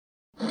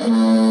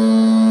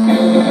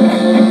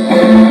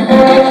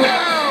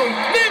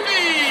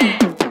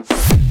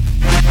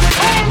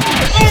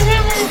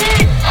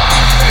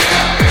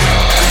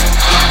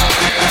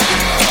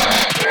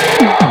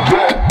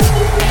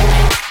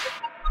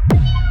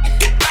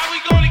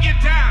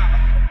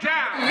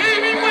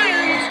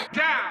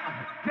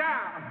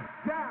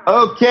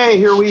Okay,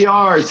 here we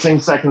are. Sing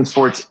Second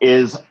Sports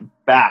is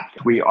back.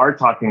 We are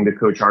talking to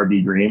Coach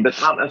R.B. Green, but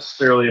not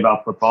necessarily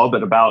about football,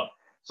 but about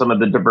some of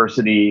the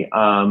diversity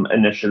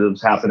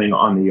initiatives happening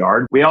on the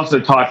yard. We also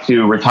talked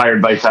to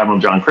retired Vice Admiral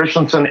John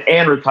Christensen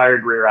and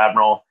retired Rear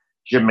Admiral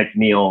Jim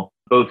McNeil,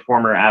 both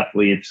former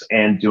athletes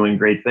and doing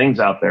great things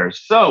out there.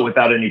 So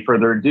without any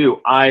further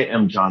ado, I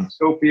am John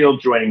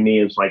Schofield. Joining me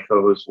is my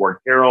co-host Ward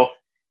Carroll,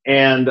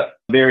 and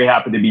very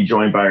happy to be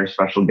joined by our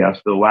special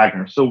guest, Bill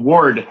Wagner. So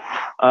Ward,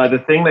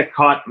 the thing that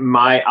caught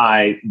my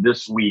eye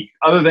this week,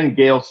 other than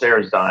Gale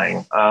Sayers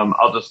dying,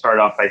 I'll just start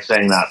off by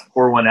saying that.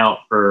 Pour one out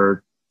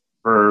for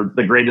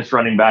the greatest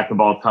running back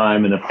of all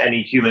time. And if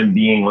any human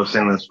being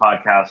listening to this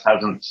podcast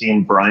hasn't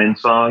seen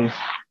Brian's song,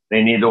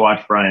 they need to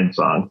watch Brian's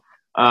song.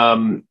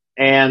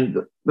 And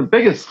the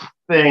biggest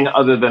thing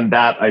other than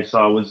that I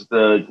saw was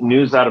the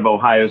news out of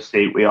Ohio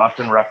State. We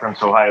often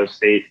reference Ohio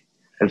State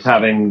as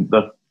having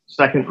the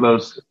second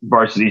most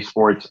varsity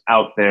sports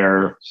out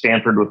there.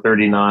 Stanford with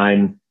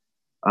 39,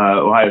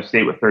 Ohio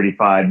State with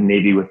 35,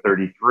 Navy with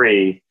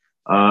 33.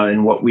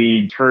 And what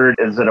we heard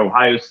is that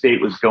Ohio State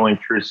was going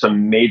through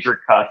some major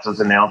cuts as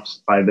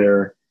announced by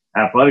their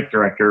athletic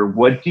director.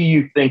 What do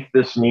you think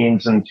this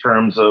means in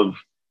terms of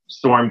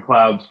storm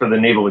clouds for the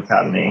Naval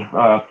Academy?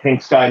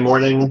 Pink sky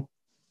morning,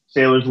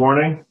 sailors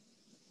warning?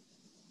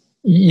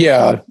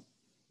 Yeah,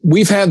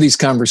 we've had these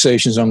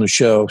conversations on the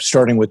show,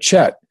 starting with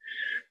Chet.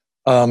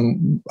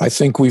 I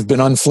think we've been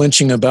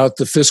unflinching about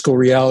the fiscal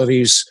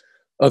realities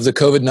of the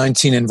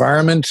COVID-19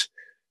 environment.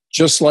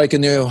 Just like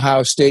in the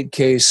Ohio State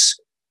case,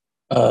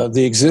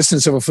 the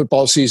existence of a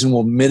football season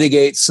will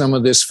mitigate some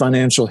of this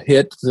financial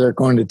hit they're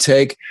going to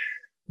take.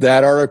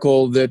 That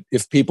article that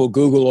if people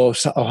Google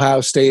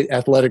Ohio State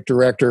athletic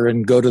director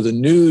and go to the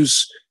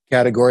news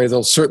category,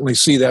 they'll certainly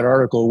see that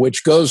article,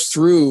 which goes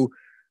through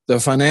the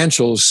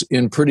financials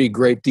in pretty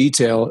great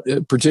detail,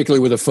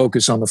 particularly with a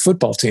focus on the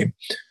football team.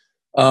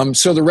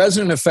 So the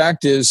resident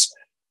effect is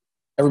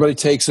everybody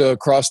takes a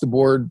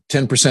across-the-board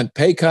 10%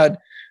 pay cut,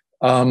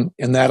 and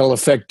that'll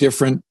affect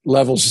different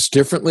levels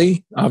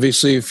differently.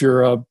 Obviously, if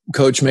you're a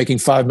coach making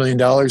 $5 million,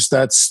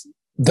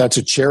 that's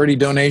a charity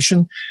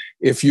donation.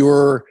 If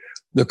you're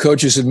the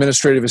coach's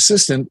administrative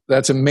assistant,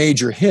 that's a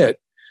major hit.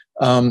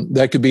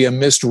 That could be a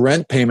missed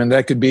rent payment.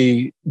 That could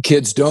be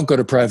kids don't go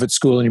to private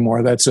school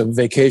anymore. That's a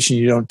vacation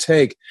you don't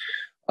take.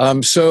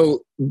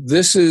 So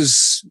this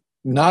is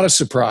not a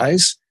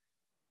surprise.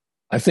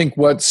 I think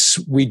what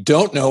we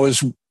don't know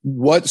is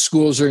what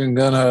schools are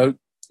going to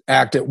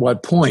act at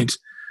what point.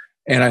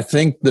 And I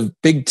think the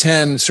Big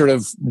Ten sort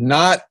of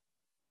not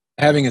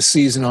having a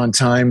season on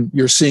time,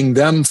 you're seeing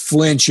them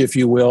flinch, if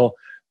you will,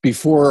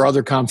 before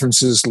other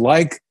conferences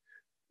like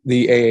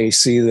the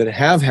AAC that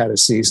have had a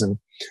season.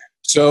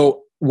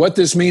 So what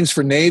this means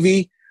for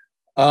Navy,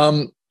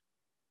 I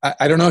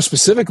don't know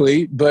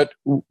specifically, but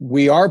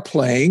we are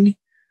playing.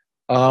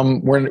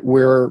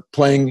 We're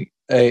playing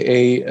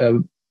a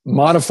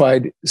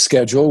modified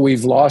schedule.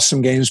 We've lost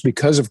some games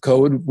because of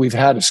COVID. We've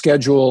had a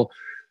schedule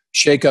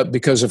shakeup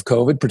because of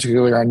COVID,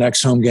 particularly our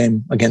next home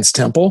game against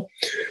Temple.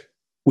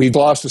 We've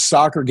lost a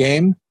soccer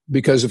game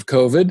because of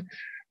COVID.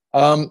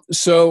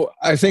 So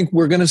I think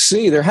we're going to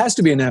see there has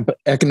to be an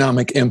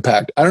economic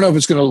impact. I don't know if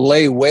it's going to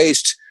lay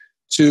waste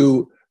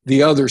to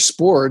the other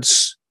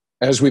sports,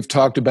 as we've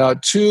talked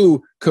about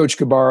to Coach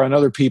Kabara and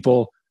other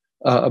people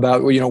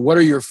about, what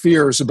are your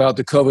fears about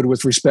the COVID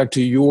with respect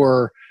to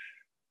your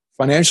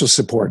financial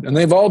support? And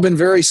they've all been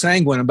very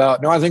sanguine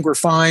about, no, I think we're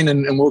fine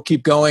and we'll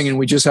keep going and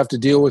we just have to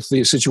deal with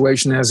the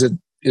situation as it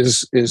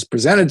is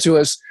presented to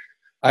us.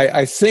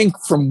 I think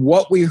from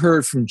what we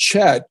heard from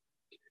Chet,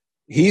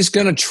 he's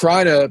going to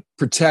try to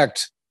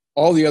protect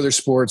all the other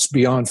sports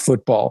beyond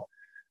football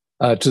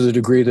to the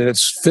degree that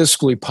it's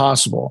fiscally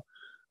possible.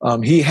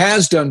 He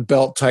has done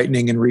belt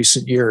tightening in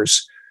recent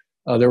years.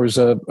 There was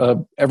all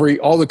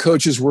the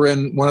coaches were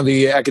in one of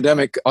the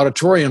academic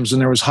auditoriums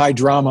and there was high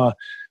drama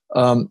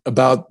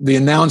about the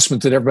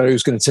announcement that everybody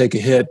was going to take a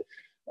hit.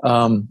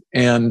 I'll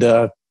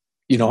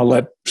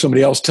let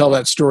somebody else tell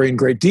that story in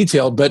great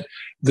detail, but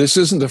this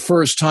isn't the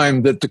first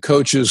time that the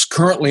coaches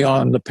currently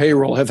on the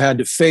payroll have had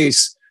to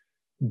face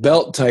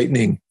belt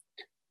tightening.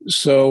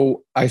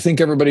 So I think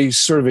everybody's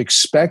sort of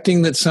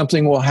expecting that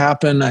something will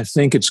happen. I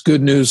think it's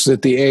good news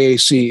that the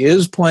AAC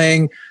is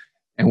playing,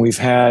 and we've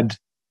had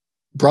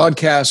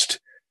broadcast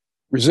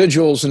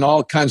residuals and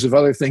all kinds of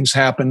other things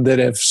happen that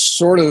have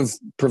sort of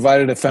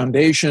provided a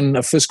foundation,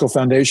 a fiscal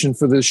foundation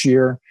for this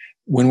year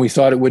when we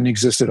thought it wouldn't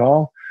exist at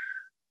all.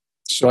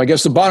 So I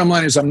guess the bottom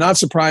line is I'm not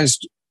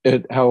surprised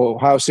at how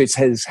Ohio State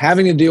is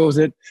having to deal with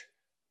it,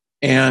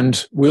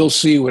 and we'll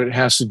see what it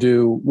has to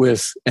do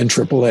with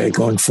NAAA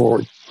going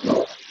forward.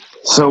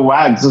 So,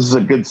 Wags, this is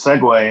a good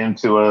segue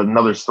into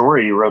another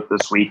story you wrote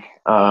this week.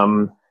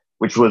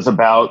 which was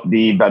about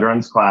the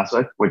Veterans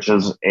Classic, which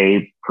is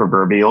a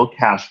proverbial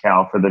cash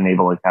cow for the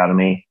Naval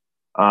Academy.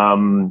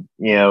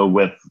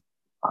 With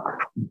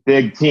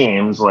big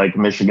teams like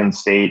Michigan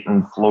State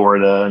and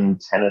Florida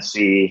and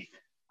Tennessee.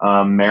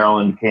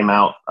 Maryland came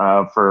out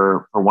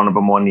for one of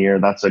them one year.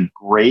 That's a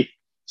great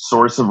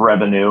source of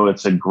revenue.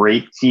 It's a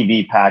great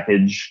TV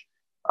package.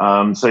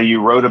 So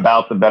you wrote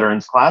about the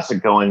Veterans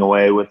Classic going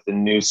away with the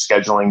new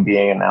scheduling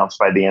being announced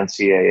by the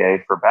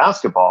NCAA for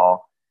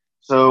basketball.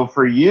 So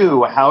for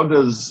you, how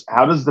does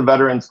the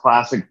Veterans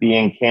Classic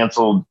being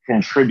canceled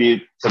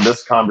contribute to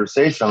this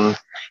conversation?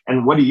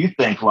 And what do you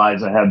think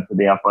lies ahead for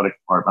the athletic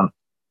department?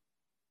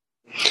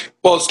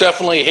 Well, it's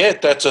definitely a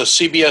hit. That's a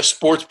CBS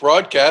Sports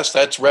broadcast.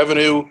 That's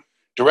revenue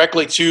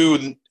directly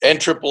to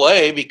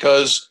NCAA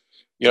because,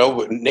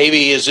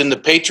 Navy is in the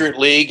Patriot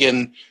League,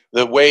 and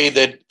the way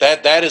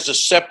that is a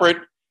separate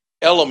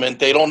element.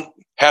 They don't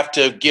have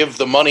to give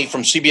the money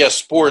from CBS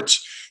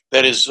Sports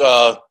that is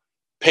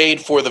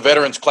paid for the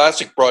Veterans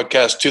Classic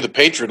broadcast to the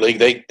Patriot League.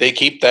 They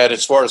keep that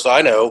as far as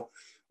I know.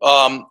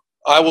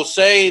 I will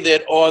say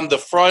that on the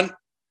front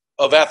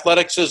of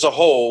athletics as a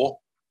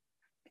whole,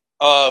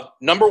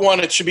 number one,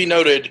 it should be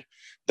noted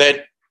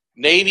that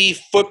Navy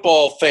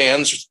football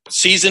fans,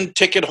 season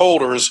ticket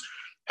holders,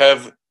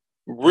 have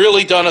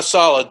really done a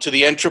solid to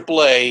the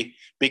NCAA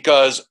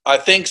because I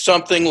think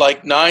something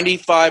like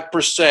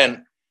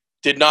 95%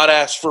 did not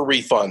ask for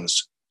refunds.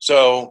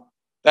 So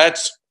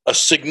that's a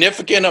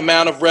significant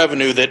amount of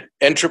revenue that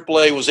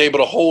NCAA was able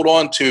to hold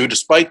on to,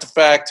 despite the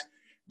fact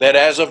that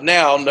as of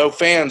now, no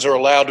fans are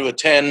allowed to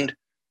attend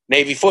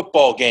Navy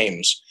football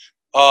games.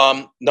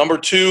 Number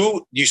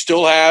two, you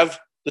still have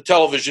the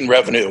television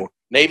revenue.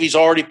 Navy's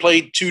already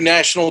played 2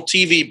 national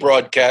TV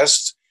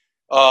broadcasts.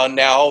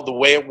 Now, the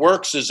way it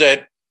works is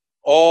that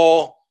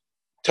all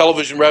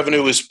television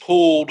revenue is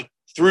pooled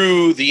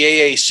through the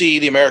AAC,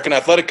 the American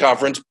Athletic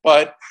Conference,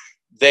 but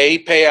they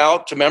pay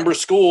out to member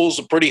schools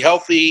a pretty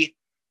healthy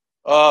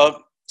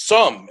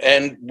sum.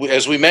 And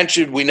as we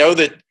mentioned, we know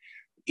that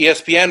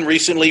ESPN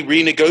recently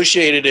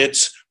renegotiated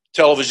its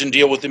television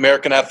deal with the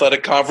American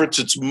Athletic Conference.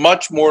 It's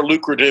much more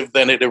lucrative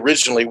than it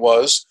originally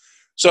was.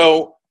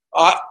 So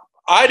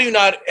I do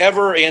not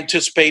ever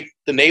anticipate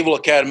the Naval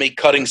Academy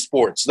cutting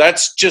sports.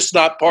 That's just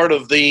not part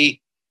of the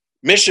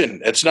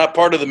mission. It's not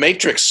part of the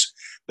matrix.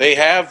 They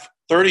have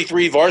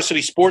 33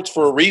 varsity sports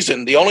for a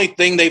reason. The only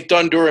thing they've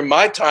done during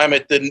my time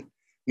at the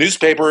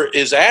newspaper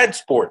is add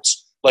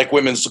sports like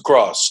women's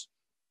lacrosse.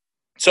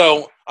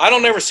 So I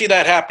don't ever see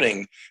that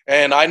happening.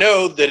 And I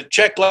know that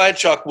Chet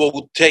Gladchuk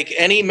will take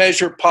any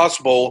measure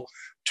possible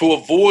to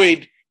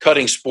avoid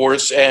cutting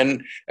sports.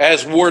 And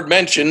as Ward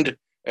mentioned,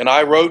 and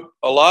I wrote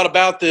a lot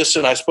about this,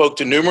 and I spoke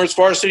to numerous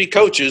varsity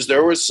coaches,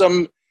 there was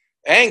some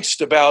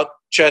angst about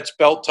Chet's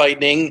belt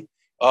tightening.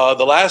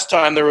 The last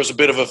time there was a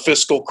bit of a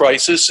fiscal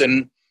crisis,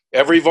 and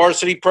every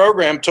varsity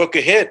program took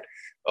a hit.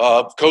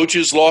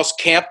 Coaches lost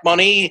camp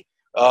money.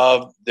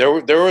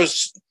 There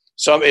was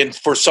some, and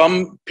for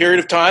some period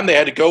of time, they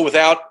had to go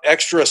without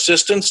extra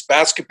assistants.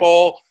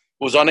 Basketball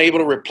was unable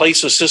to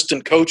replace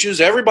assistant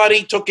coaches.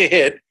 Everybody took a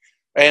hit,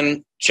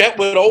 and Chet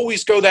would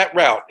always go that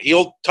route.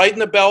 He'll tighten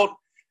the belt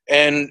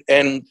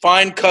and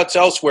find cuts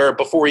elsewhere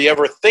before he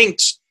ever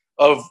thinks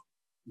of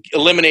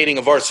eliminating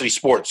a varsity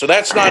sport. So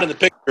that's not in the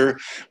picture.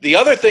 The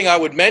other thing I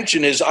would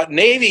mention is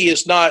Navy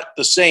is not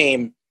the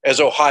same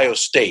as Ohio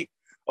State.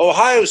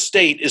 Ohio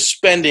State is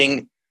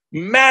spending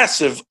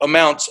massive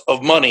amounts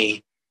of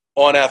money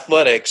on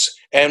athletics,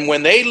 and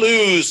when they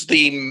lose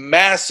the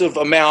massive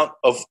amount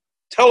of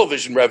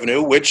television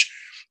revenue, which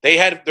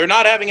they're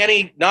not having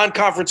any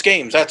non-conference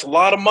games. That's a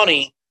lot of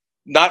money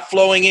not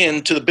flowing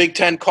into the Big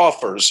Ten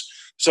coffers.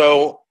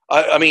 So,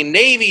 I mean,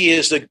 Navy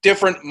is a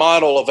different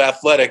model of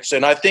athletics,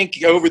 and I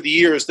think over the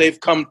years they've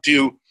come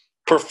to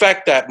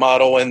perfect that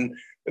model, and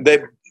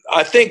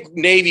I think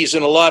Navy's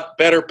in a lot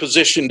better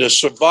position to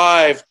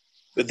survive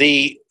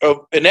the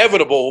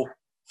inevitable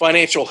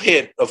financial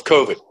hit of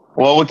COVID.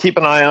 Well, we'll keep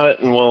an eye on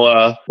it, and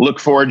we'll look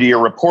forward to your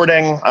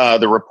reporting,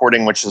 the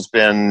reporting which has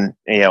been,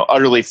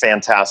 utterly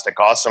fantastic.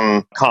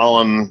 Awesome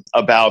column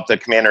about the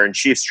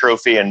Commander-in-Chief's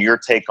trophy and your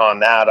take on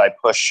that. I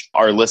push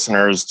our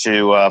listeners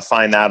to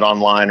find that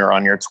online or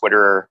on your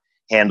Twitter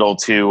handle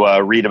to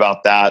read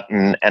about that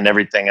and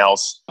everything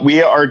else.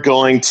 We are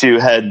going to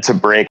head to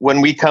break.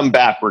 When we come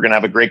back, we're going to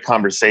have a great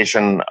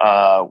conversation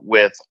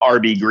with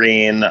R.B.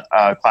 Green,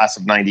 class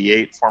of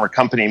 98, former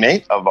company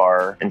mate of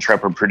our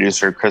intrepid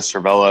producer, Chris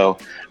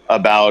Cervello,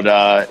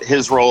 about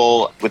his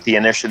role with the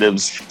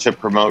initiatives to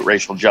promote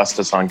racial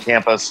justice on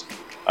campus.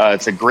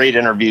 It's a great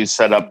interview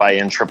set up by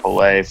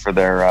NCAA for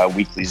their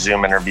weekly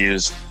Zoom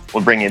interviews.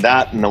 We'll bring you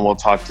that, and then we'll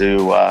talk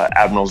to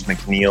Admirals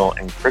McNeil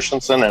and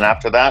Christensen. And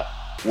after that,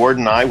 Ward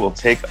and I will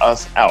take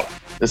us out.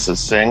 This is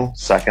Sing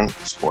Second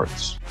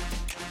Sports.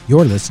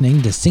 You're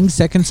listening to Sing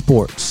Second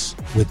Sports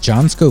with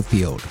John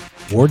Schofield,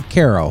 Ward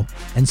Carroll,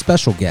 and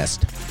special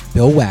guest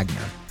Bill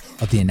Wagner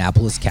of the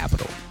Annapolis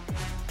Capital.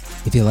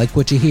 If you like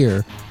what you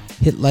hear,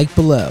 hit like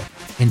below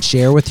and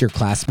share with your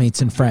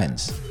classmates and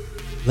friends.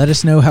 Let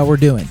us know how we're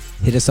doing.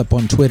 Hit us up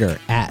on Twitter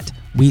at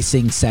We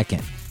Sing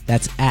Second.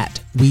 That's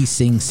at We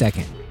Sing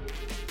Second.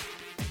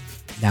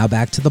 Now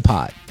back to the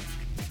pod.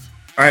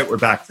 All right, we're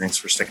back. Thanks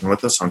for sticking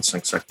with us on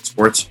Sing Second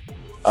Sports.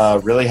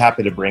 Really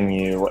happy to bring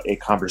you a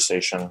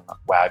conversation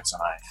Wags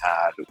and I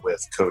had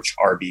with Coach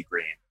R.B.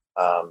 Green,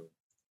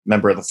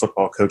 member of the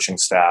football coaching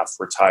staff,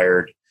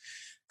 retired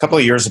a couple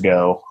of years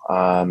ago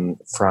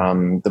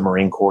from the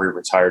Marine Corps. He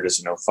retired as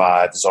an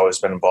 05. Has always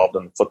been involved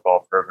in the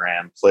football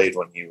program. Played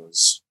when he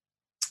was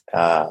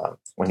a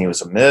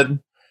mid,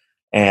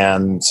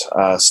 and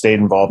stayed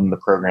involved in the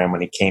program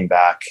when he came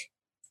back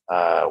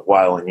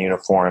while in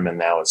uniform, and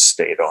now has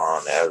stayed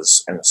on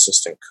as an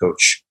assistant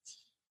coach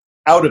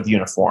out of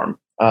uniform.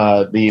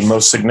 The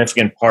most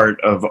significant part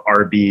of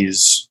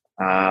RB's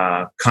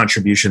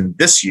contribution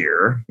this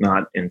year,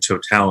 not in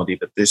totality,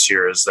 but this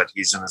year, is that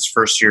he's in his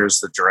first year as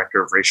the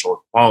director of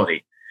racial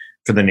equality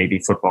for the Navy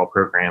football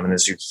program. And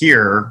as you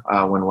hear,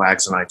 when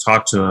Wags and I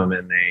talked to him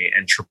in a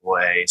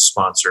NAAA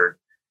sponsored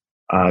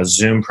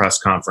Zoom press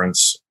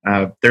conference,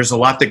 there's a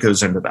lot that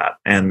goes into that.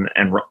 And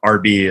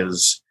RB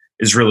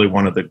is really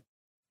one of the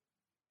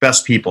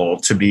best people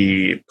to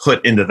be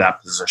put into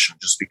that position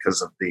just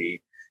because of the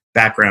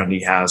background he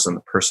has and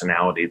the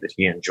personality that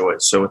he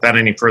enjoys. So without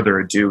any further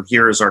ado,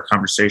 here is our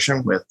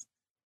conversation with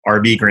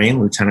R.B. Green,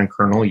 Lieutenant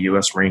Colonel,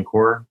 U.S. Marine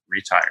Corps,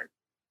 retired.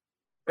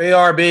 Hey,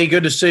 RB,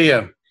 good to see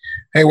you.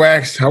 Hey,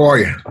 Wax, how are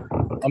you?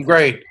 I'm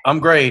great.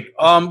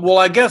 Well,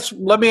 I guess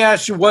let me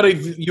ask you, what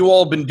have you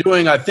all been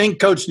doing? I think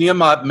Coach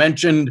Niumat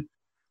mentioned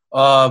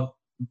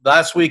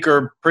last week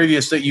or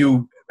previous that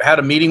you had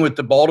a meeting with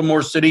the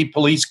Baltimore City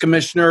Police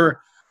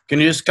Commissioner. Can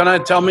you just kind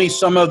of tell me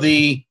some of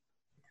the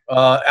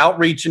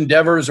outreach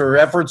endeavors or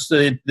efforts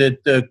that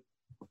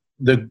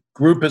the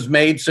group has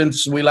made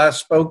since we last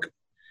spoke?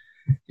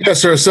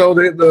 Yes, sir. So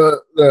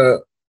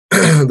the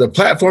the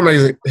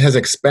platform has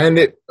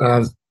expanded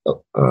a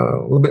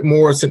little bit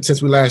more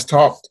since we last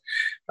talked.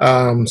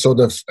 So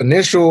the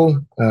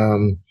initial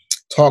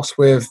talks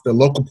with the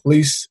local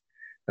police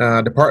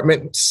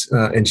departments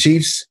and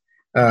chiefs,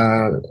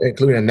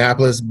 including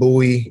Annapolis,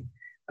 Bowie,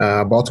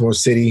 Baltimore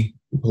City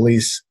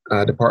Police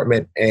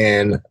Department,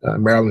 and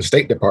Maryland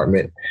State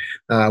Department.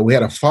 We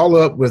had a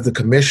follow-up with the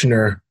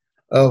commissioner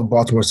of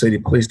Baltimore City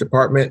Police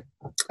Department,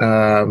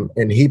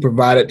 and he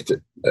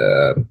provided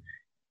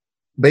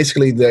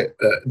basically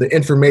the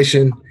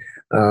information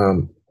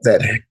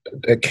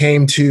that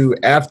came to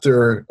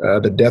after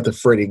the death of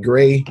Freddie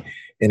Gray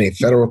in a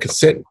federal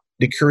consent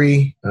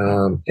decree,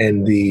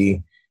 and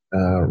the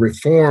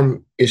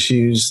reform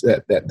issues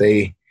that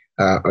they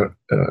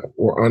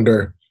were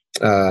under.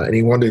 And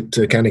he wanted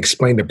to kind of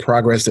explain the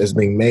progress that's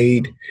being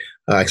made,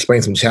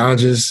 explain some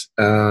challenges.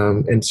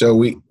 And so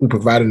we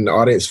provided an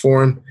audience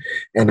forum,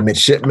 and the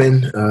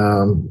midshipmen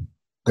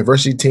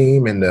diversity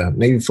team and the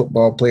Navy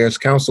Football Players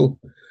Council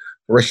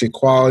for Racial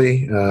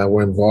Equality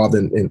were involved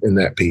in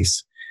that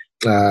piece.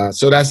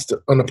 So that's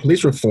on the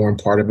police reform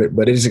part of it,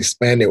 but it has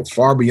expanded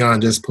far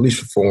beyond just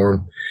police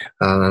reform.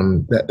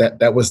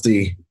 That was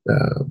the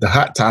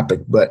hot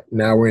topic, but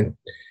now we're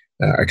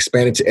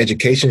expanded to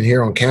education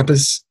here on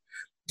campus.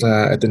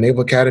 At the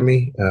Naval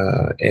Academy,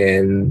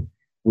 and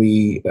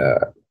we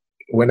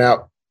went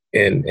out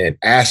and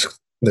asked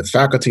the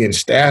faculty and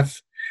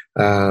staff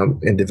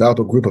and developed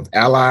a group of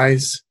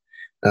allies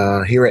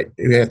here at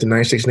the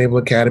United States Naval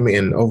Academy,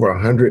 and over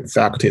 100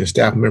 faculty and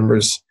staff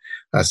members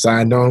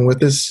signed on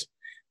with us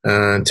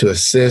to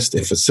assist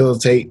and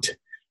facilitate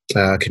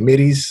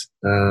committees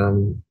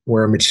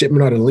where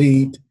midshipmen are the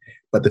lead,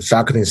 but the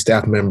faculty and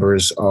staff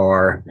members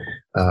are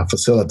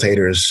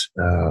facilitators,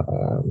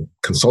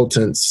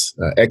 consultants,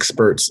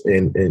 experts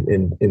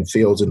in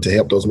fields, and to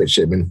help those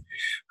midshipmen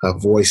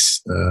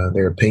voice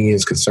their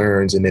opinions,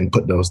 concerns, and then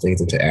put those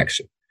things into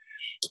action.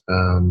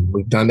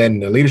 We've done that in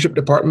the leadership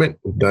department.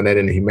 We've done that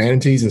in the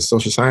humanities and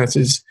social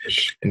sciences,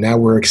 and now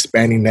we're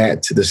expanding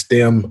that to the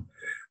STEM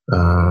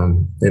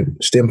and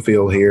STEM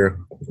field here,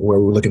 where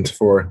we're looking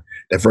for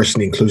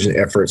diversity and inclusion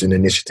efforts and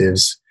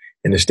initiatives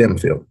in the STEM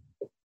field.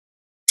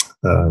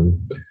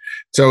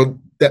 So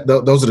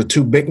those are the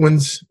two big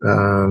ones.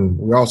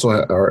 We also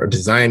are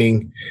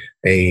designing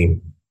a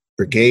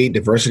brigade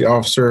diversity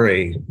officer,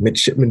 a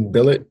midshipman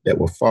billet that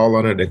will fall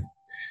under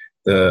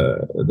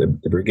the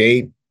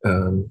brigade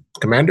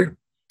commander,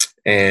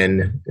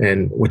 and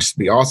which would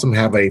be awesome.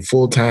 Have a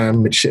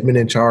full-time midshipman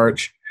in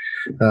charge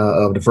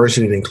of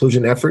diversity and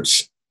inclusion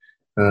efforts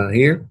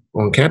here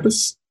on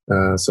campus.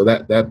 So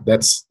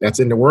that's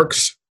in the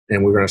works.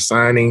 And we're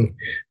assigning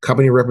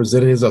company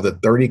representatives of the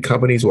 30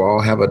 companies. We'll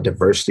all have a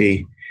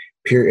diversity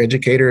peer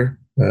educator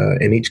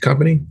in each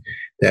company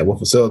that will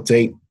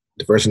facilitate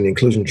diversity and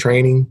inclusion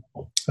training,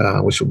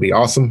 which will be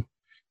awesome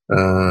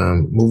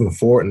moving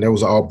forward. And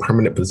those are all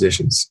permanent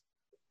positions.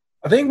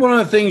 I think one of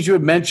the things you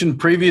had mentioned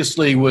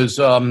previously was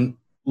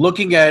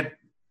looking at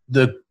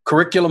the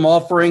curriculum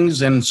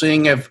offerings and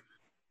seeing if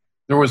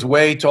there was a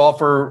way to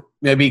offer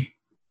maybe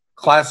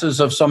classes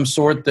of some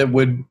sort that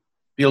would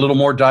be a little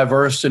more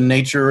diverse in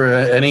nature.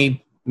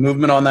 Any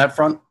movement on that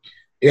front?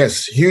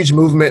 Yes, huge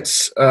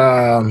movements,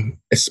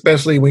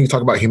 especially when you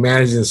talk about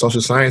humanities and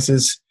social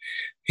sciences,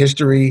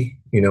 history,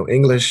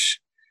 English,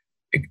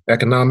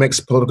 economics,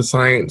 political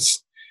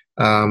science.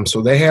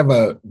 So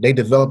they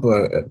develop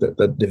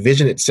the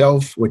division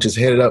itself, which is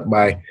headed up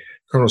by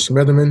Colonel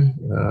Smitherman,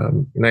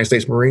 United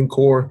States Marine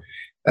Corps,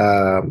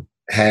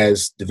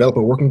 has developed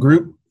a working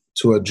group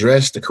to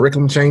address the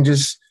curriculum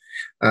changes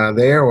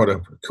there, or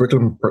the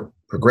curriculum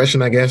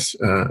progression, I guess,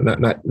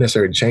 not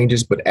necessarily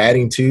changes, but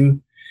adding to,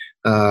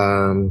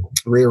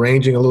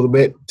 rearranging a little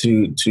bit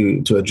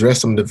to address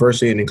some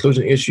diversity and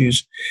inclusion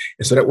issues.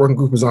 And so that working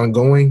group is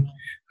ongoing.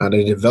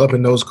 They're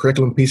developing those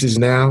curriculum pieces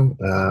now,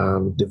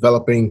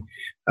 developing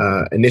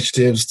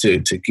initiatives to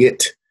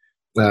get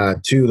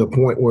to the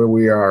point where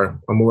we are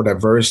more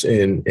diverse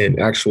in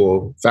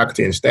actual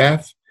faculty and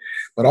staff,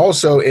 but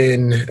also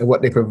in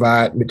what they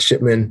provide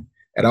midshipmen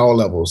at all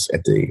levels,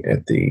 at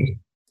the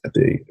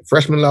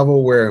freshman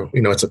level, where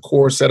it's a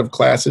core set of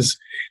classes,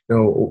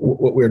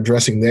 what we're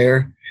addressing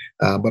there,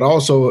 but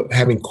also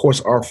having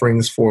course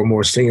offerings for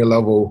more senior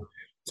level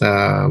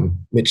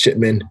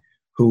midshipmen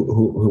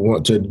who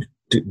want to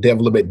delve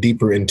a little bit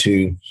deeper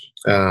into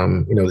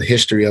the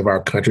history of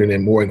our country and a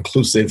more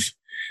inclusive,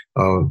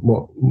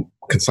 more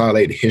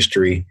consolidated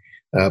history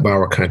of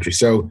our country.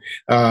 So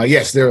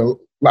yes, there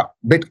are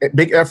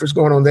big efforts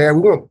going on there.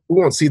 We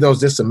won't see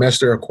those this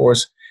semester, of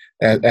course,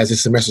 as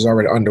this semester is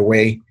already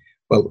underway.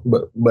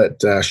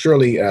 But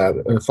surely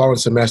in the following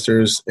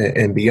semesters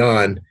and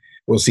beyond,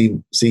 we'll see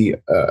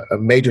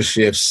major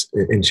shifts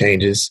and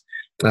changes.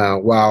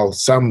 While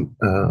some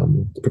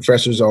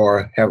professors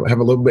have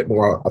a little bit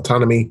more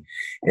autonomy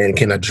and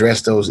can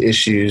address those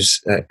issues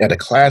at a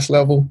class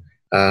level,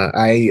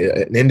 i.e.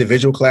 an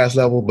individual class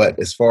level. But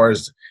as far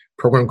as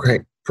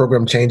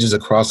program changes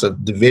across a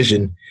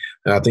division,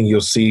 I think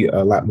you'll see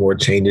a lot more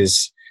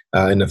changes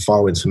in the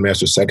following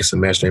semester, second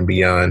semester, and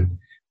beyond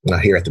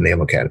here at the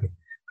Naval Academy.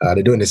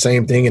 They're doing the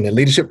same thing in the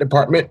leadership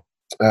department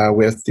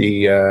with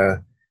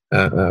the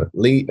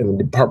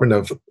Department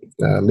of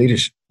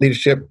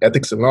Leadership,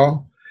 Ethics, and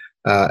Law,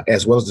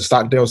 as well as the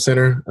Stockdale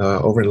Center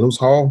over in Lewis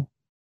Hall.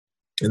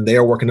 And they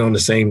are working on the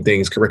same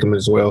things, curriculum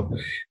as well.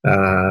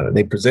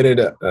 They presented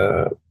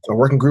a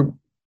working group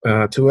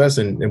to us,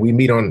 and we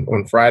meet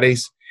on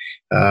Fridays,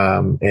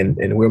 and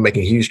we're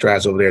making huge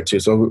strides over there too.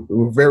 So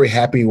we're very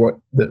happy what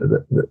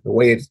the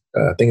way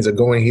things are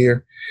going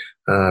here.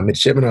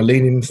 Midshipmen are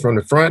leading from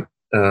the front,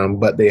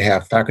 but they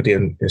have faculty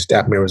and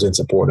staff members in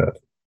support of.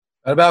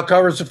 That about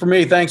covers it for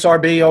me. Thanks,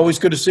 RB. Always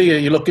good to see you.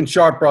 You're looking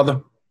sharp,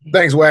 brother.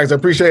 Thanks, Wags. I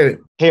appreciate it.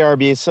 Hey,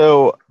 RB.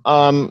 So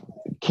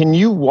can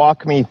you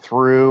walk me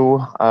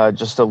through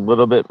just a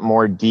little bit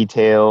more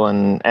detail?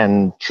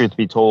 And truth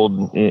be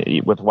told,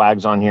 with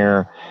Wags on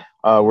here,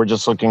 we're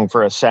just looking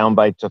for a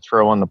soundbite to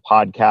throw on the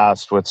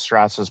podcast with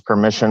Strass's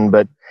permission.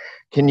 But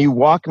can you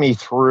walk me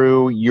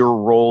through your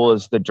role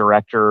as the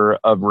director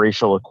of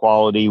racial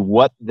equality,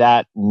 what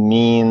that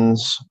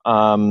means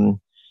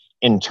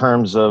in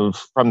terms of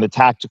from the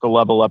tactical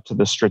level up to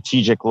the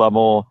strategic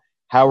level?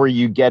 How are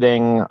you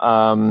getting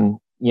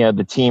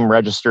the team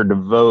registered to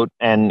vote,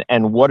 and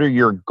what are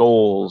your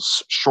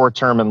goals, short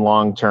term and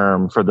long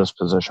term, for this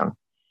position?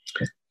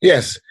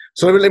 Yes.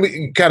 So let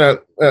me kind of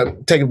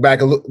take it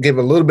back, give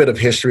a little bit of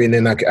history, and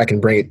then I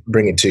can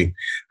bring it to you.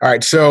 All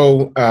right.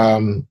 So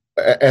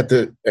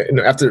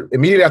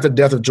immediately after the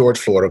death of George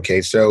Floyd,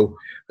 okay, so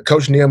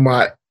Coach Neil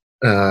Mott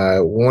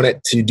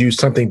wanted to do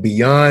something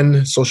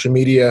beyond social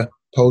media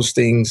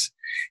postings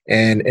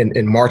and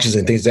marches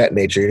and things of that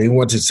nature. He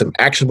wanted some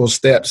actionable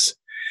steps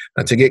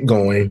to get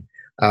going.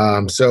 He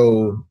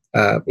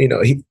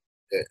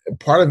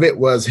part of it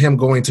was him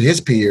going to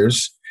his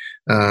peers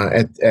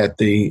at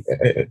the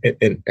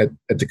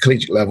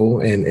collegiate level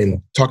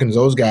and talking to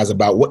those guys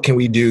about what can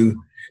we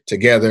do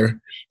together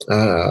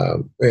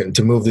and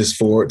to move this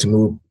forward, to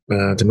move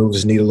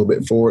this needle a little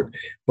bit forward.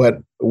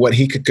 But what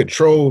he could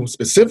control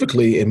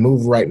specifically and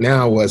move right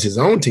now was his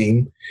own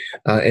team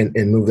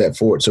and move that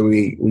forward. So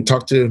we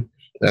talked to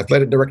the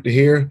athletic director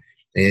here,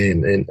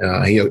 and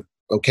he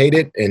okayed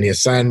it, and he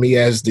assigned me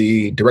as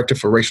the director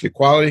for racial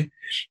equality,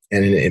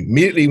 and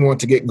immediately wanted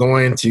to get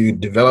going to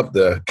develop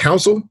the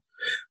council.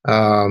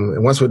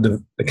 And once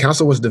the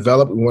council was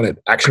developed, we wanted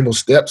actionable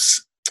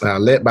steps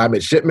led by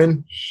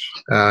midshipmen,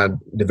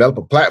 develop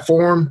a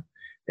platform,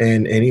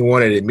 and he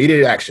wanted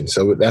immediate action.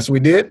 So that's what we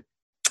did,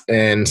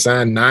 and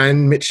signed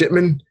 9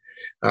 midshipmen,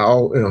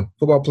 all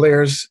football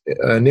players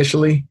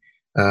initially,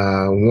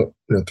 3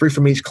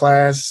 from each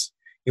class.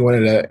 He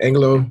wanted an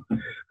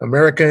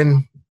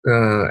Anglo-American,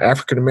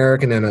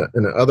 African-American, and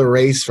an other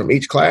race from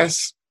each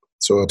class.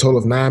 So a total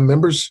of 9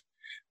 members.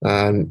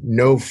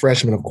 No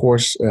freshmen, of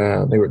course.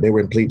 They were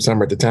in Plebe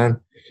summer at the time.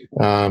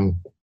 And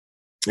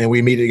we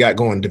immediately got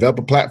going. Develop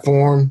a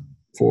platform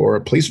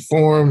for police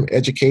reform,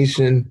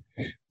 education,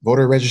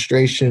 voter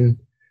registration,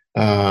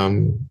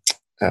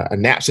 a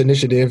NAPS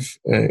initiative,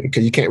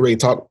 because you can't really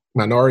talk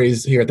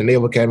minorities here at the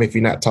Naval Academy if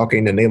you're not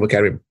talking the Naval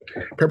Academy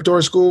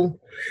Preparatory School.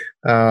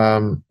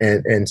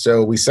 And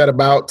so we set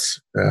about,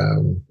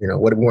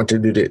 what do we want to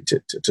do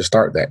to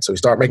start that? So we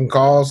started making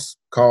calls,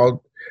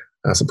 called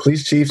some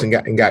police chiefs and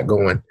got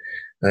going.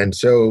 And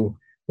so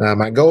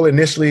My goal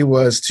initially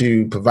was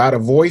to provide a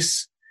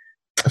voice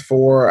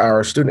for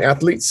our student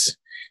athletes,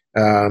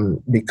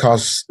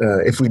 because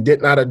if we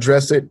did not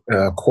address it,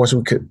 of course,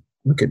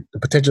 the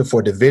potential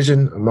for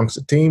division amongst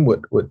the team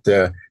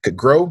could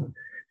grow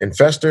and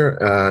fester,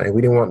 and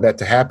we didn't want that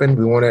to happen.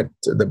 We wanted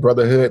the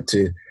brotherhood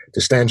to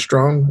stand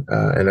strong,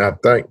 and I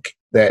think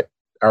that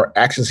our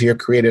actions here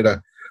created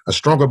a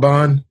stronger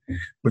bond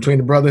between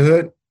the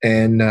brotherhood,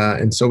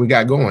 and so we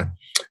got going.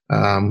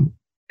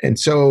 And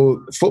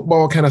so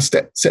football kind of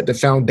set the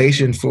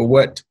foundation for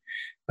what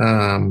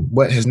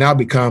has now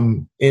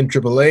become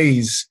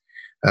NAAA's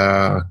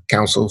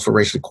Council for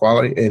Racial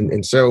Equality,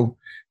 and so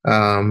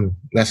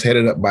that's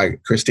headed up by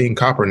Christine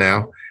Copper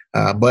now.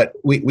 But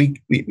we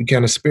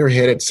kind of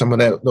spearheaded some of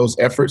those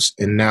efforts,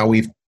 and now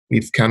we've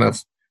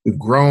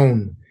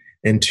grown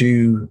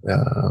into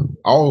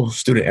all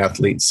student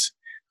athletes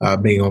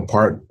being a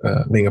part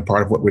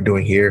of what we're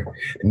doing here.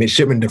 The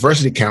Midshipman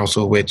Diversity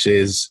Council, which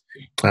is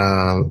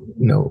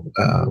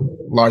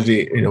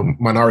largely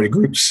minority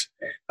groups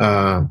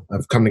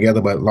have come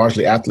together, but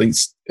largely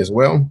athletes as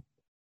well.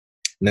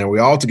 Now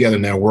we're all together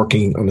now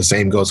working on the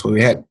same goal. So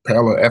we had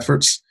parallel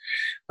efforts,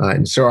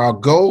 and so our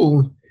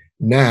goal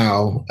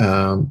now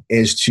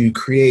is to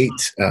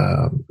create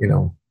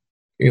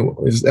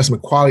there's some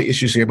equality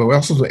issues here, but we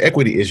also have some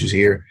equity issues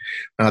here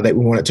that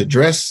we wanted to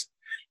address,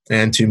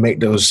 and to make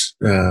those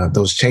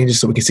changes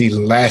so we can see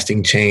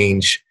lasting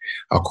change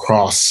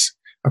across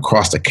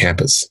the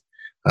campus.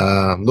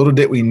 Little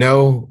did we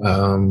know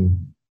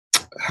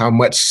how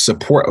much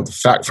support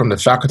from the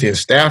faculty and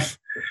staff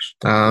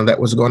that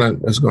was going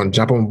to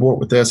jump on board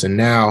with us, and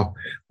now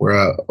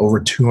we're over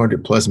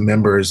 200 plus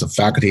members of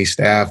faculty,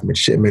 staff,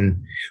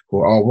 midshipmen, who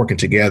are all working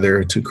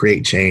together to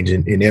create change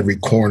in every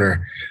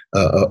corner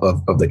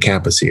of the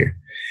campus here.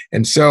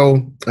 And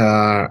so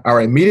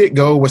our immediate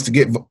goal was to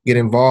get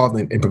involved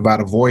and provide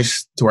a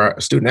voice to our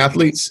student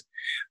athletes.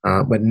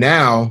 But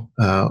now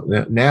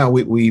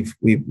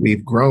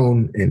we've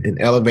grown and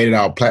elevated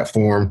our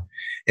platform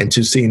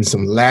into seeing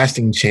some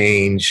lasting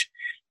change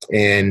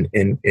and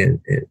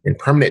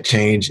permanent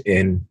change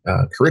in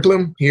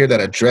curriculum here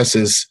that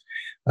addresses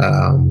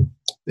the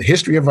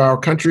history of our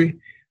country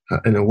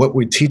and what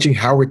we're teaching,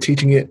 how we're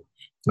teaching it,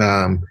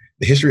 the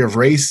history of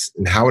race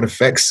and how it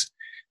affects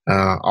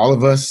all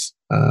of us.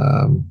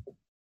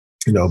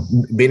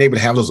 Being able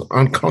to have those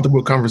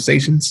uncomfortable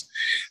conversations,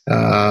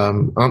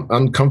 addressing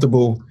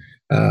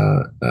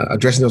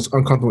those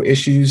uncomfortable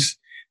issues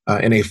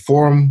in a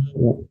forum,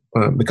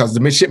 because the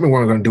midshipmen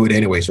weren't going to do it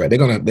anyways, right? They're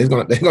going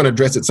to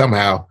address it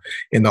somehow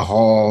in the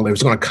hall. It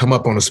was going to come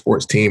up on a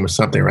sports team or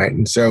something, right?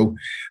 And so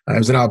it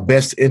was in our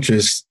best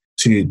interest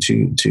to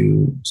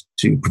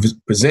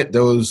present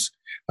those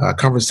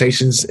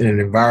conversations in an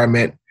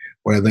environment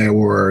where there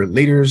were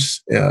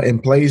leaders in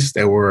place,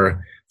 there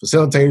were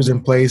facilitators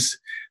in place,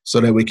 so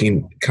that we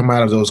can come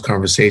out of those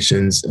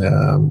conversations,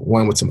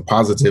 one with some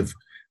positive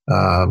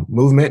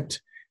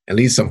movement, at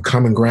least some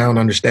common ground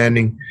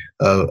understanding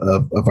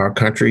of our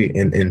country,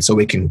 and so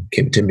we can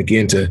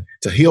begin to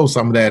heal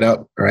some of that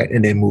up, right,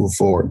 and then move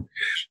forward.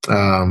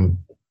 And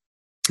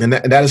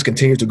that has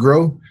continued to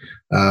grow.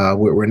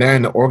 We're now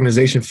in the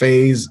organization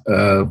phase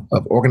of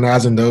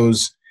organizing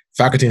those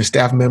faculty and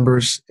staff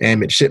members and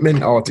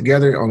midshipmen all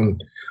together on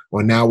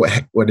now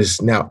what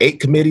is now 8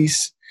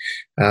 committees.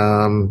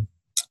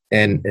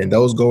 And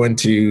those go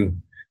into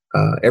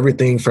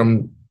everything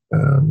from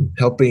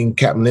helping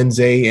Captain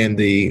Lindsay and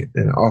the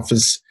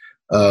Office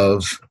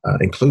of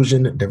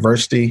Inclusion,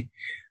 Diversity,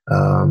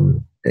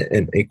 and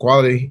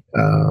Equality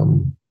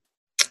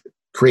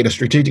create a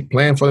strategic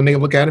plan for the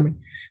Naval Academy.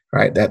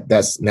 Right,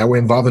 that's now we're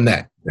involved in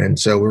that, and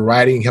so we're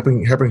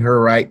helping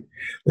her write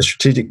the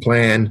strategic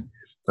plan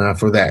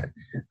for that.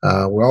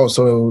 We're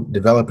also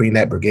developing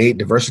that brigade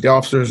diversity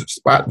officer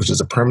spot, which is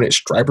a permanent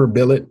striper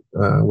billet,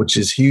 which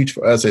is huge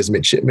for us as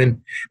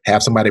midshipmen.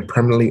 Have somebody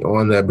permanently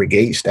on the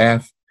brigade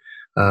staff,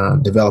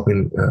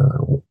 developing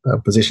a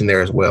position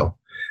there as well.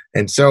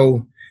 And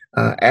so,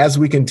 as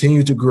we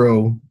continue to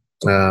grow,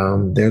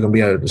 there's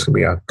going to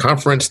be a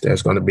conference.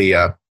 There's going to be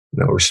a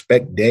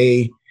respect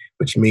day,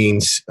 which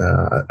means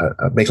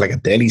make like a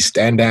daily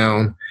stand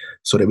down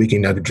so that we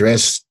can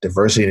address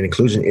diversity and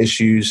inclusion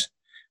issues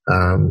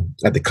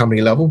at the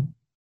company level.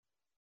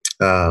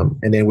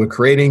 And then we're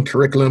creating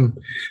curriculum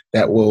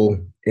that will,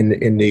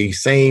 in the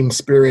same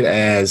spirit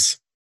as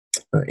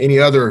any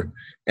other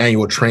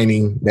annual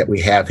training that we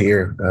have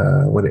here,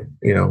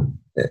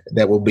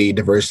 that will be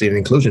diversity and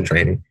inclusion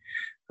training,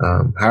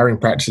 hiring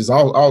practices,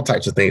 all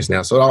types of things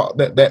now. So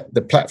that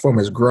the platform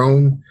has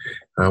grown.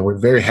 We're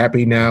very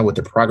happy now with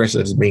the progress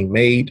that is being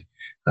made.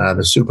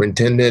 The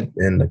superintendent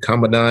and the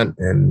commandant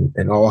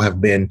and all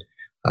have been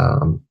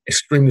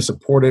extremely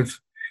supportive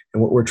in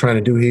what we're trying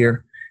to do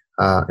here.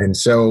 And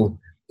so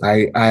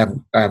I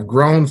have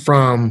grown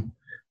from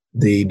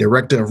the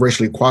director of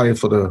racial equality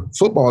for the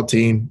football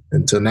team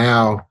until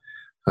now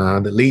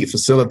the lead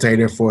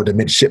facilitator for the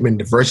midshipman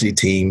diversity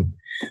team,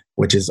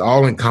 which is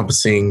all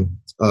encompassing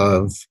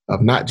of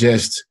not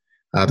just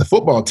the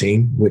football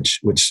team, which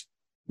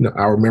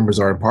our members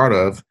are a part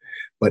of,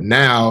 but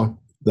now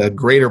the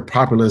greater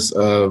populace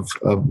of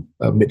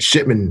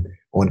midshipmen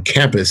on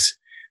campus,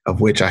 of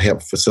which I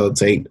help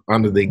facilitate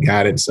under the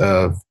guidance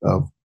of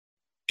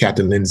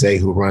Captain Lindsay,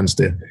 who runs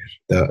the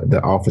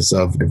Office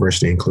of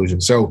Diversity and Inclusion.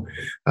 So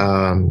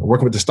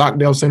working with the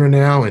Stockdale Center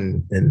now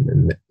and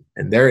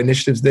their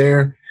initiatives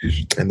there.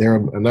 And there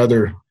are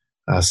another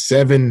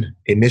 7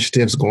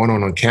 initiatives going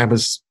on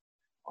campus,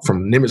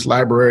 from Nimitz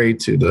Library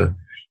to the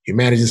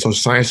Humanities and Social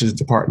Sciences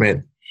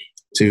Department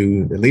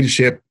to the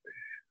Leadership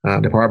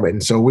Department.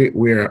 And so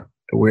we're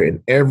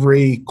in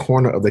every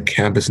corner of the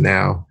campus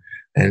now.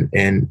 And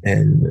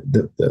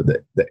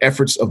the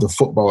efforts of the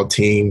football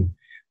team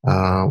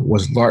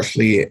was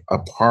largely a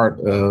part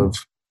of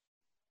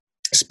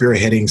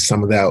spearheading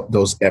some of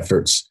those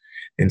efforts.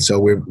 And so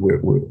we're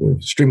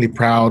extremely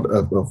proud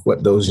of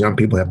what those young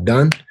people have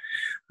done.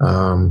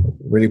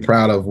 Really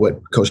proud of what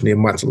Coach Neil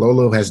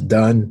Montalolo has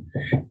done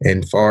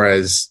as far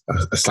as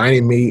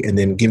assigning me and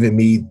then giving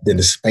me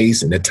the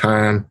space and the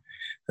time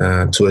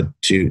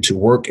to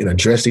work and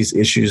address these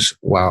issues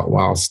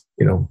while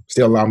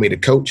still allow me to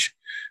coach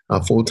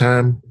full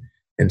time.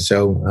 And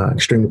so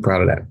extremely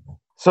proud of that.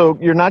 So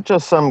you're not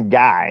just some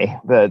guy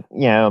that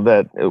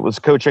was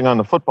coaching on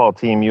the football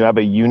team. You have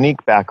a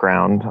unique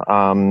background.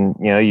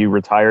 You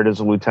retired as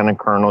a lieutenant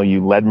colonel.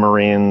 You led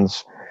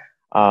Marines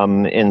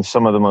in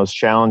some of the most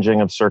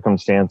challenging of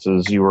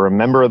circumstances. You were a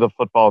member of the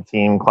football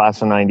team,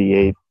 class of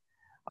 '98.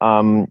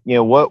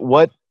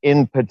 What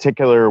in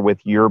particular with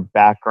your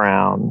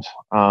background,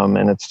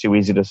 and it's too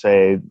easy to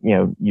say,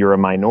 you're a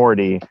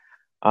minority,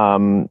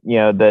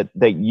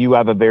 that you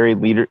have a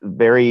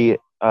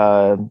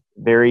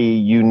very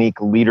unique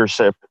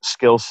leadership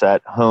skill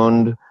set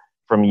honed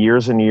from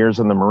years and years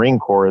in the Marine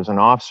Corps as an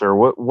officer.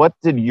 What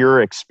did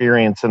your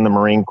experience in the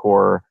Marine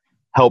Corps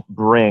help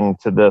bring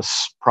to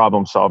this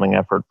problem-solving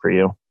effort for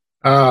you?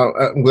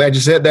 I'm glad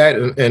you said that,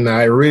 and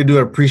I really do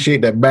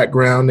appreciate that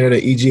background there. The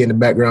EG in the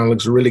background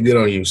looks really good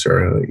on you,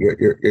 sir.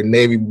 Your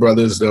Navy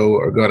brothers, though,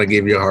 are going to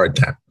give you a hard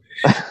time.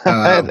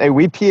 Hey,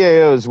 we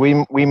PAOs,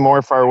 we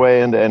morph our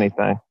way into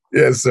anything.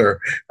 Yes, sir.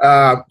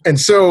 And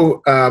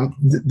so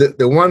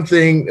the one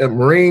thing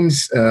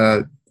Marines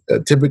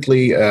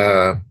typically,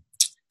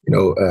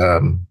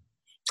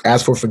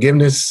 ask for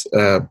forgiveness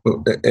and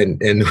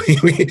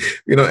we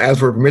ask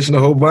for permission a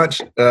whole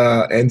bunch.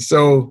 And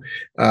so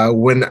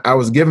when I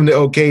was given the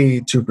okay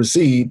to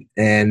proceed,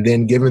 and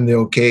then given the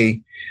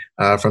okay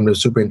from the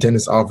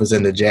superintendent's office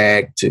and the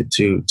JAG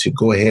to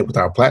go ahead with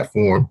our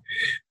platform,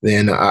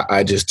 then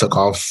I just took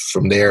off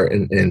from there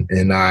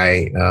and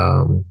I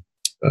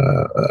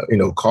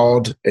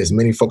called as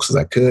many folks as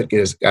I could,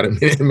 got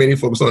as many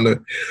folks on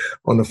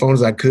the phone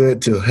as I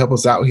could to help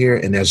us out here.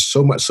 And there's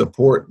so much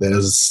support that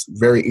is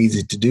very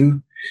easy to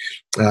do.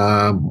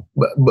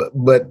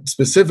 But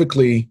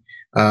specifically,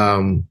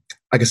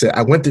 like I said,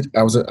 I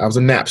was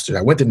a Napster.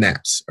 I went to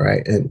Naps,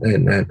 right?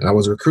 And I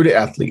was a recruited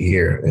athlete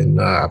here, and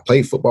I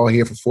played football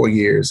here for 4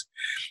 years.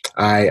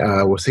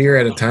 I was here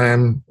at a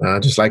time,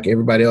 just like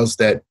everybody else,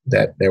 that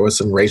there was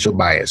some racial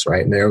bias,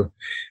 right?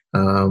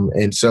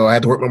 And so I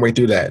had to work my way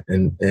through that. I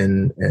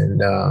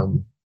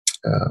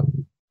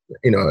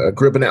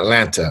grew up in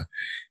Atlanta,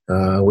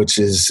 which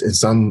is in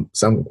some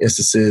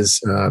instances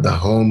the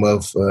home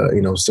of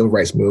civil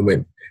rights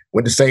movement.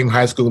 Went to the same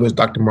high school as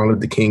Dr. Martin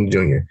Luther King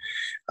Jr.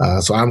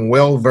 So I'm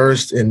well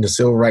versed in the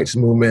civil rights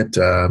movement.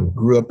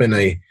 Grew up in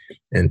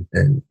an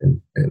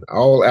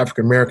all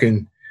African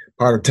American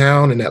part of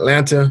town in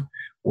Atlanta,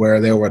 where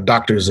there were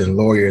doctors and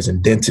lawyers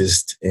and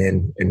dentists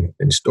and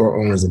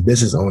store owners and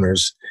business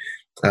owners.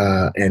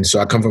 And so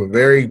I come from a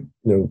very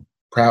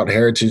proud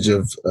heritage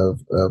of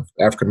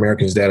African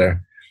Americans that are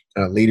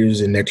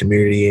leaders in their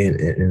community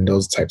and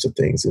those types of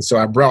things. And so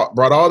I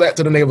brought all that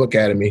to the Naval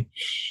Academy,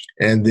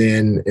 and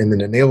then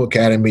the Naval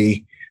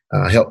Academy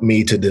helped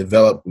me to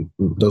develop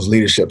those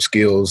leadership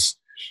skills,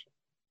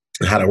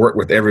 how to work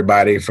with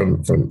everybody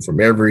from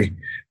every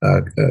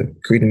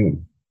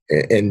creating.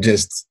 And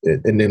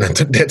then I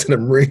took that to the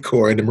Marine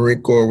Corps, and the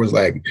Marine Corps was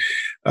like,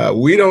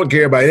 we don't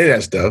care about any of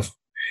that stuff.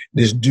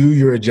 Just do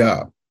your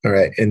job. All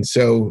right. And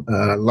so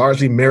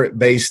largely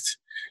merit-based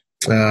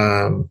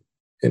in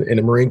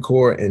the Marine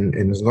Corps.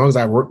 And as long as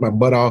I worked my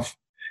butt off,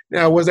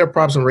 now, was there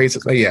problems and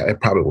racism? Yeah,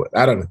 it probably was.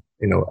 I don't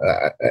know.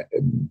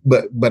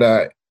 But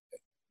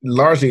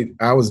largely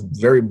I was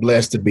very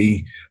blessed to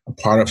be a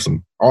part of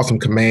some awesome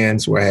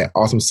commands where I had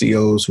awesome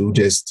COs who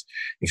just,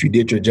 if you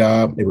did your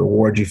job, they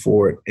reward you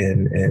for it.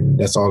 And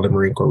that's all the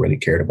Marine Corps really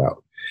cared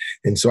about.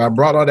 And so I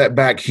brought all that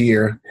back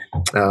here.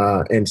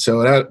 And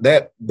so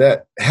that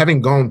having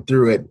gone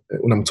through it,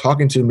 when I'm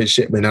talking to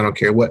midshipmen, I don't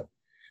care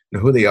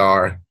who they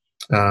are,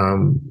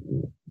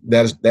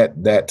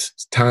 that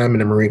time in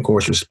the Marine Corps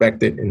is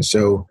respected. And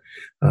so,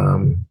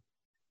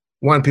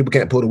 one, people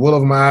can't pull the wool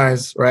over my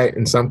eyes, right?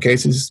 In some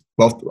cases,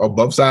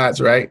 both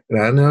sides, right?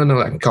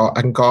 No, I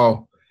can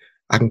call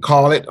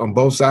it on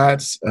both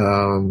sides.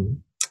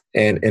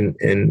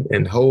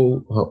 And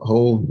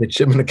hold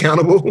midshipmen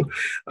accountable.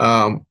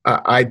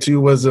 I too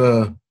was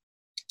I'm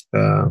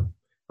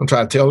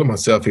trying to tell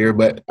myself here,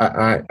 but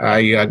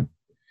I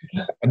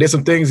I did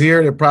some things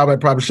here that I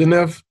probably shouldn't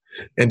have.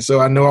 And so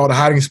I know all the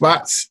hiding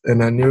spots,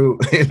 and I knew,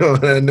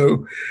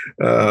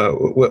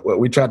 what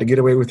we tried to get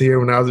away with here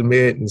when I was a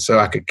mid, and so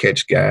I could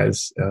catch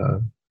guys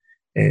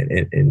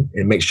and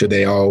make sure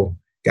they all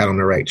got on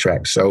the right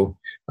track. So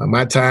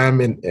my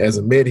time as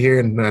a mid here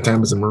and my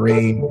time as a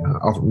Marine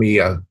offered me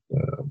a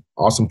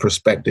awesome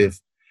perspective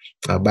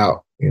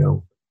about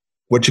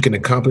what you can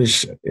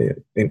accomplish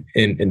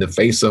in the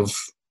face of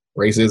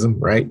racism,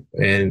 right?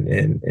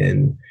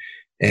 And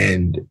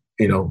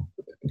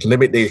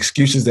limit the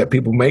excuses that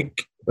people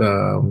make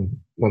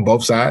on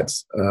both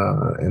sides,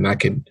 and I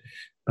can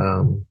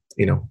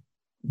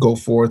go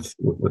forth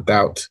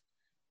without.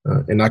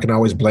 And I can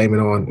always blame it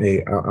on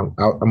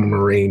I'm a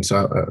Marine,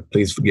 so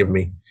please forgive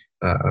me.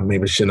 I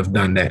maybe shouldn't have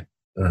done that.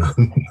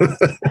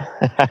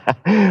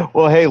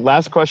 Well, hey,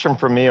 last question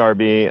from me,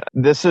 RB.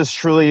 This is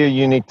truly a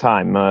unique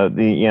time.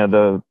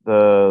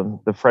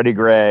 The Freddie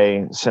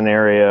Gray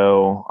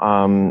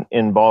scenario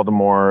in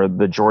Baltimore,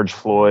 the George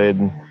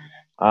Floyd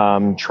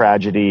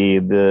tragedy,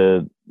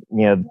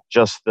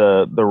 just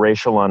the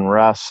racial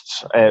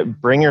unrest.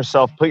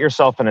 Put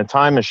yourself in a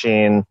time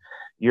machine.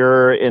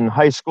 You're in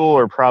high school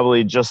or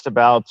probably just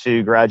about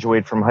to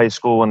graduate from high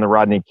school when the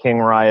Rodney King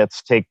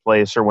riots take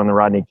place, or when the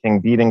Rodney King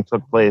beating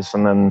took place,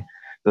 and then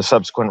the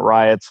subsequent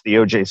riots. The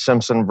O.J.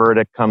 Simpson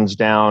verdict comes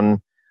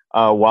down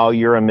while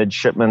you're a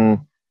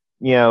midshipman.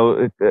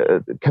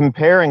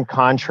 Compare and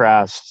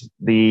contrast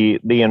the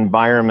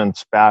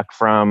environments back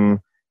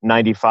from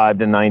 95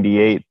 to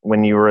 98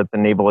 when you were at the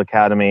Naval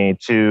Academy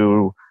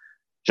to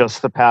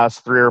just the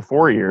past 3 or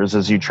 4 years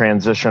as you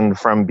transitioned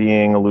from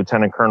being a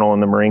lieutenant colonel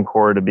in the Marine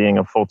Corps to being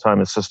a full-time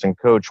assistant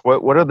coach.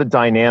 What are the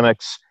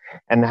dynamics,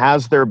 and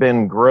has there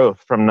been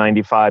growth from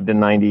 95 to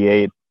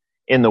 98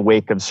 in the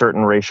wake of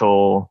certain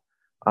racial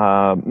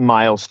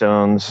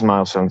milestones?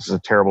 Milestones is a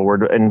terrible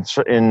word.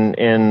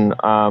 In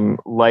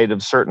light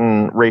of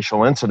certain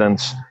racial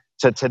incidents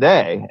to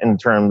today in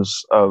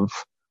terms of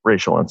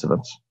racial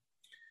incidents?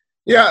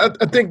 Yeah,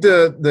 I think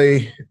the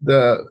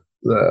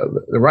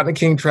Rodney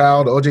King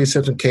trial, the O.J.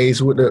 Simpson case,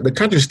 the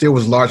country still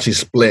was largely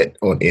split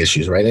on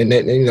issues, right? And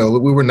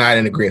we were not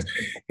in agreement.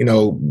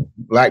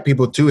 Black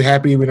people too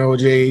happy when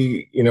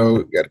O.J.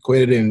 got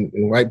acquitted, and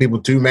white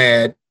people too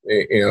mad.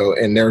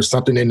 And there was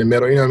something in the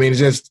middle. It's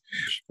just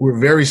we're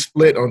very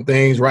split on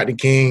things. Rodney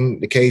King,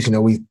 the case,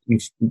 we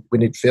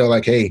didn't feel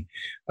like, hey,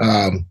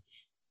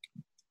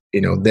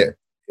 that.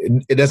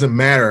 It doesn't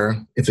matter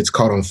if it's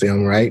caught on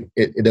film, right?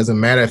 It doesn't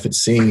matter if it's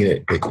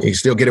seen. You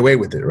still get away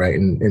with it, right?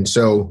 And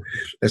so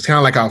that's kind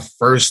of like our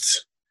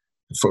first,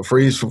 for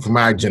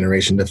my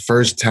generation, the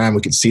first time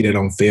we could see that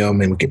on film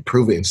and we could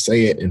prove it and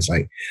say it. And it's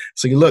like,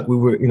 so you look, we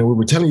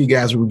were telling you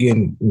guys we were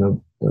getting,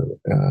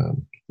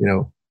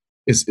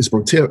 it's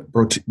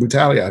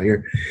brutality out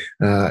here,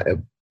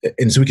 and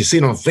so we can see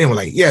it on film. We're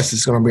like, yes,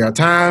 it's going to be our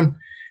time.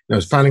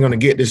 It's finally going to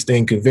get this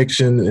thing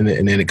conviction, and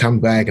then it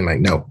comes back and like,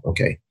 no,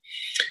 okay.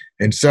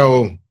 And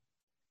so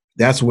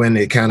that's when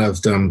it kind of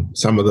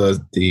some of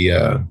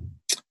the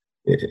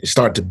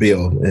start to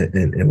build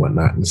and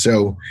whatnot. And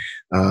so,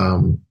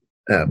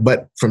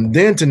 but from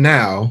then to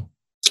now,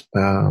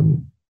 I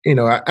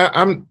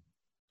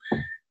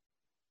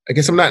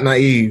guess I'm not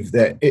naive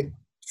that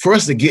for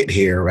us to get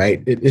here,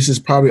 right? This is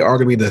probably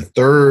arguably the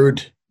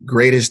third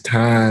greatest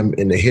time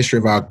in the history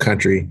of our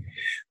country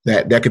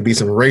that there could be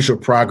some racial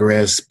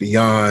progress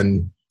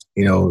beyond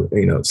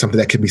something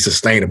that could be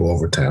sustainable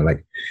over time.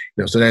 Like,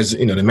 so there's,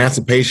 the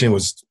emancipation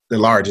was the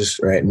largest,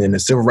 right? And then the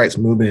civil rights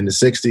movement in the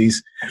 60s.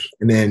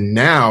 And then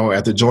now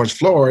after George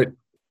Floyd,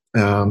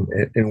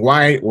 and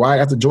why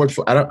after George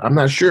Floyd, I'm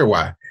not sure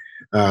why.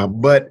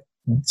 But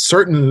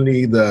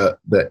certainly the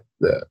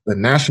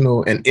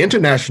national and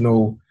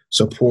international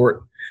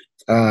support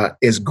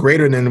is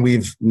greater than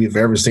we've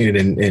ever seen it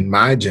in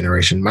my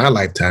generation, my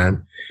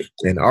lifetime.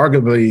 And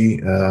arguably,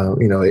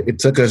 it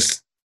took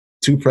us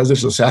 2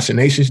 presidential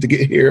assassinations to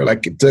get here.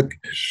 Like it took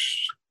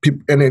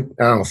people, and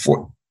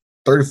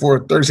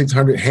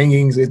 3,600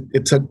 hangings.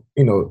 It took,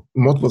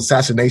 multiple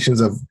assassinations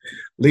of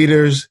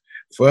leaders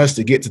for us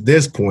to get to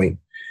this point.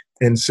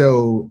 And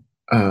so,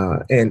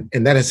 and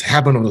that has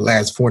happened over the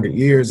last 400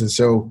 years. And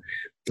so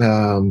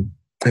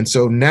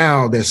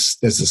now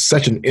there's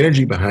such an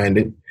energy behind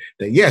it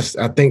that, yes,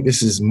 I think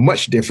this is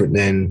much different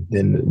than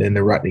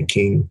the Rodney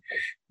King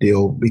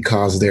deal,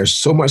 because there's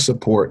so much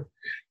support.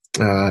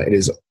 It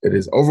is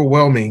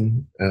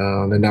overwhelming,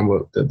 the number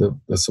of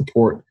the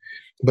support,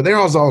 but there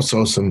are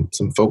also some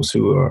folks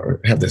who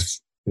have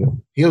this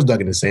heels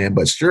dug in the sand.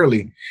 But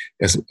surely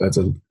that's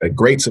a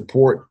great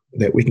support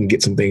that we can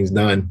get some things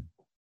done.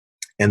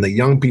 And the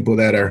young people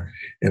that are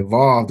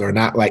involved are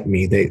not like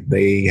me.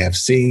 They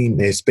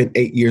spent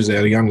 8 years of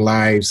their young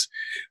lives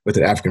with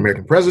an African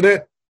American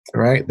president.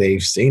 Right?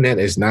 They've seen that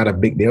it's not a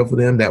big deal for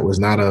them. That was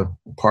not a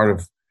part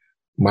of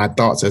my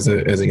thoughts as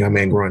a young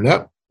man growing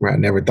up. Right? I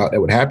never thought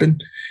that would happen.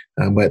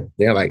 But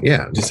they're like,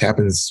 yeah, it just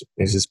happens.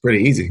 It's just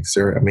pretty easy,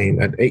 sir. I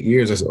mean, 8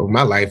 years of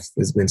my life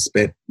has been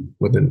spent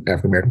with an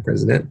African-American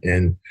president.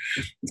 And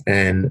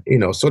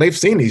so they've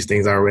seen these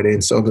things already.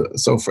 And so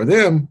for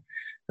them,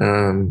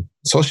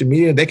 social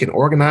media, they can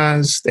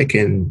organize, they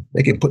can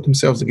put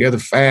themselves together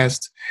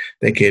fast,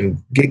 they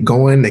can get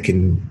going, they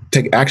can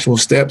take actual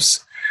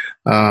steps.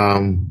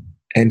 And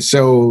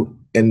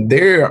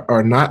they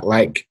are not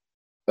like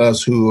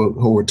us who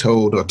were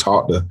told or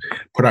taught to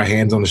put our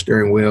hands on the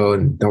steering wheel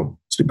and don't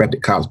speak back to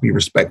cops, be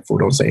respectful,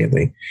 don't say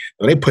anything.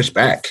 No, they push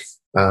back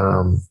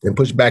and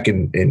push back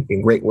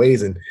in great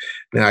ways. And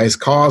now it's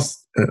caused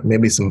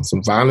maybe some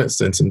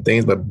violence and some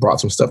things, but brought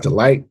some stuff to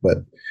light.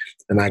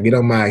 And I get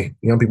on my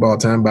young people all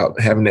the time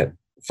about having that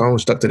phone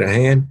stuck to their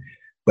hand.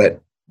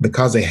 But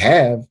because they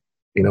have,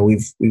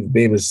 we've been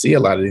able to see a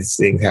lot of these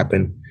things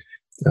happen.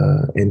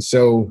 And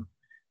so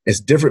it's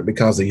different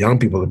because the young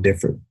people are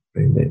different. I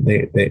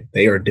mean,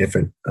 they are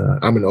different.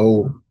 I'm an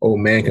old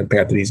man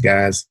compared to these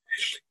guys.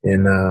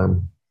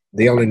 And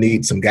they only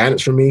need some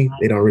guidance from me.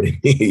 They don't really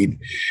need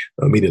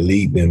me to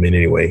lead them in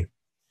any way.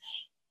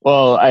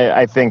 Well,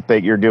 I think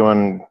that you're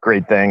doing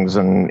great things.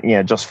 And,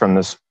 just from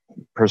this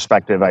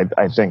perspective, I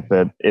think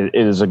that it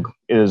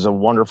is a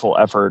wonderful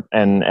effort,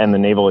 and the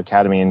Naval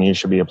Academy, and you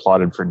should be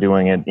applauded for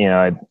doing it.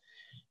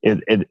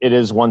 It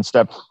is one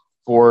step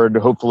forward,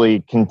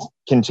 hopefully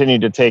continue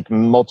to take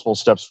multiple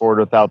steps forward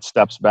without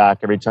steps back.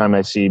 Every time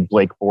I see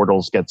Blake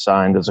Bortles get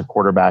signed as a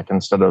quarterback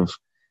instead of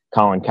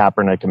Colin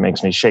Kaepernick, it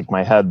makes me shake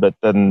my head. But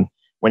then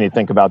when you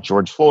think about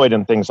George Floyd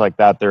and things like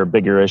that, there are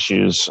bigger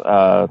issues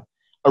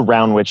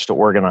around which to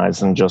organize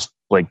than just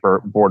Blake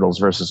Bortles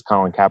versus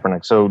Colin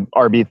Kaepernick. So,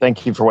 RB,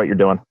 thank you for what you're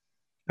doing.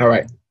 All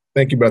right.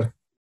 Thank you, brother.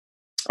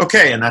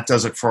 Okay, and that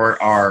does it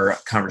for our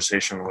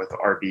conversation with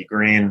RB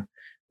Green.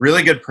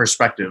 Really good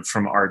perspective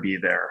from RB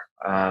there.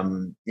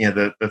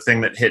 The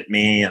thing that hit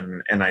me,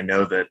 and I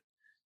know that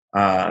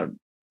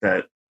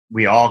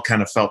we all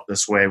kind of felt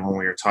this way when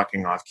we were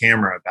talking off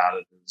camera about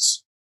it,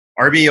 is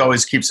RB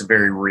always keeps it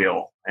very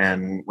real.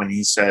 And when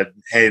he said,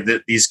 hey,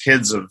 these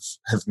kids have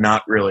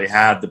not really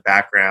had the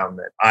background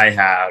that I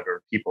had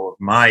or people of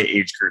my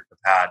age group have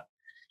had,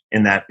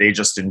 in that they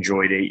just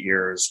enjoyed 8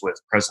 years with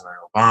President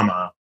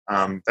Obama,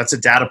 that's a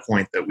data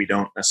point that we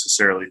don't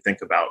necessarily think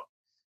about.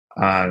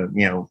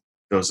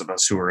 Those of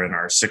us who are in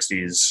our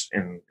 60s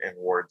in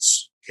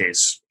Ward's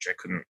case, which I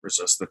couldn't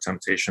resist the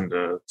temptation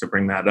to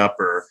bring that up,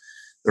 or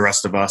the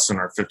rest of us in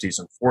our 50s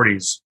and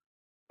 40s.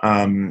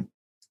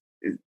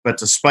 But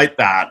despite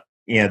that,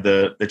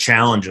 the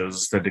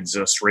challenges that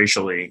exist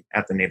racially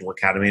at the Naval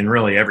Academy and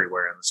really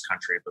everywhere in this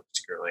country, but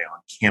particularly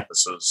on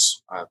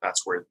campuses,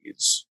 that's where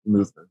these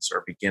movements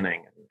are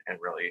beginning and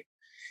really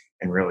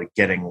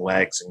getting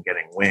legs and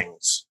getting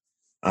wings.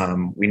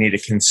 We need to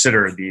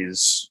consider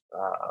these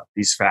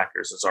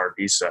factors, as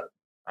RB said,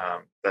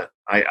 that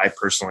I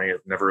personally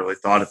have never really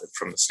thought of it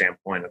from the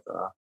standpoint of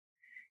a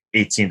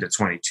 18 to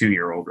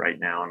 22-year-old right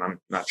now, and I'm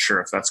not sure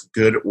if that's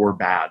good or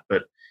bad,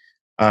 but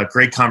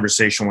great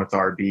conversation with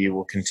RB.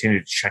 We'll continue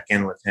to check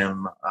in with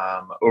him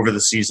over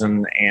the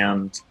season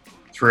and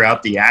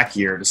throughout the AC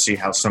year to see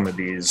how some of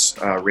these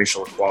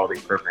racial equality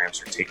programs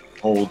are taking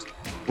hold.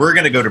 We're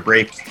going to go to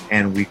break,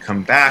 and we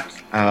come back.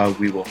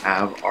 We will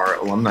have our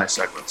alumni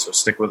segment. So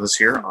stick with us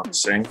here on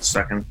Sing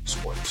Second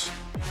Sports.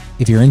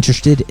 If you're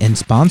interested in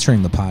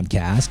sponsoring the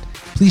podcast,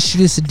 please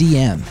shoot us a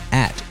DM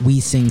at We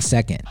Sing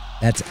Second.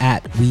 That's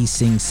at We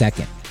Sing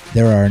Second.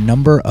 There are a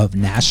number of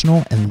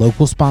national and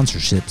local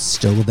sponsorships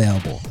still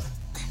available.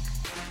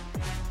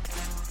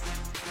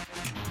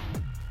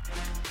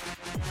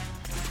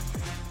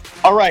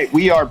 All right,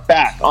 we are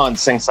back on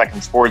Sing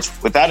Second Sports.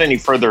 Without any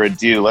further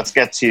ado, let's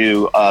get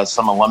to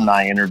some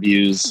alumni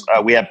interviews.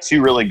 We have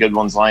two really good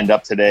ones lined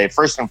up today.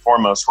 First and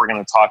foremost, we're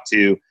going to talk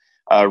to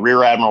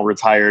Rear Admiral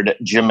retired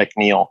Jim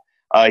McNeil.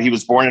 He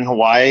was born in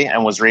Hawaii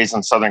and was raised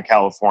in Southern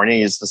California.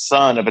 He's the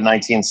son of a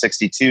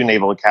 1962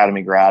 Naval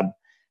Academy grad,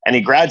 and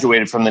he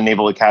graduated from the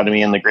Naval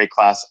Academy in the great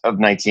class of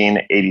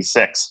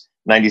 1986,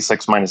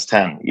 96 minus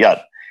 10,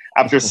 yet.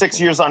 After 6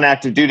 years on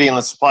active duty in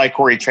the Supply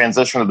Corps, he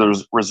transitioned to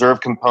the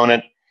reserve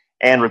component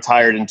and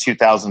retired in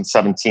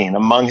 2017.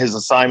 Among his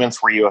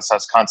assignments were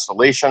USS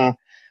Constellation,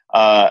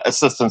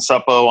 Assistant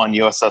Suppo on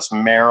USS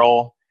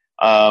Merrill,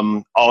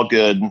 all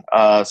good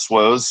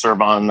SWOs,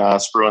 serve on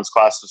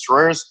Spruance-class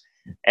destroyers.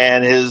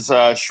 And his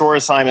shore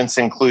assignments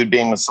include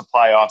being the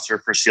supply officer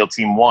for SEAL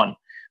Team 1.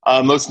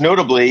 Most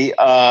notably,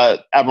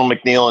 Admiral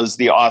McNeil is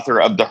the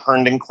author of The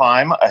Herndon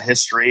Climb, A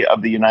History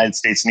of the United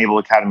States Naval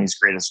Academy's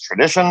Greatest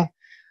Tradition.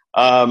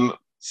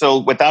 So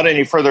without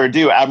any further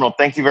ado, Admiral,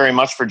 thank you very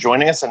much for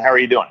joining us, and how are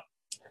you doing?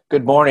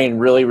 Good morning.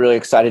 Really, really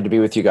excited to be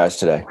with you guys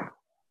today.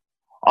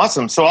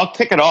 Awesome. So I'll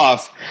kick it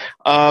off.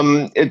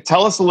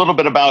 Tell us a little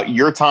bit about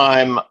your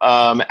time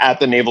at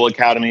the Naval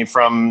Academy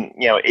from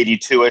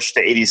 82-ish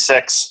to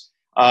 86.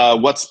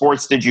 What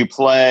sports did you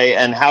play,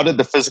 and how did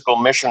the physical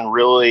mission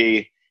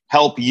really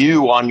help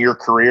you on your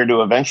career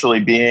to eventually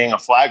being a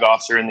flag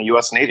officer in the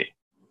U.S. Navy?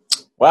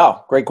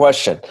 Wow, great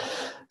question.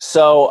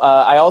 So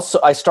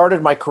I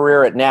started my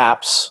career at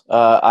NAPS.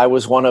 I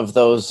was one of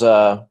those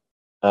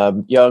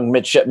young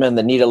midshipmen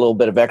that need a little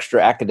bit of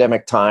extra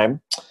academic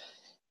time.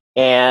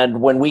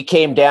 And when we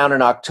came down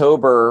in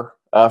October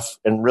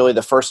and really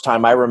the first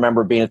time I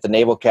remember being at the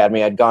Naval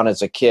Academy, I'd gone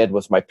as a kid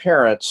with my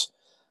parents.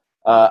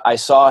 I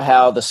saw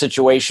how the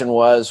situation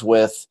was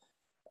with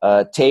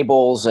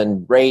tables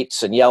and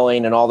rates and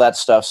yelling and all that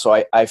stuff.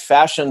 So I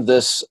fashioned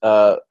this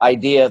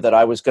idea that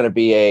I was going to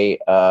be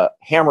a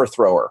hammer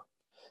thrower.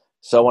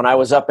 So when I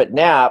was up at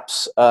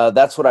NAPS,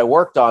 that's what I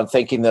worked on,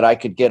 thinking that I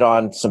could get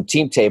on some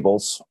team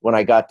tables when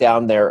I got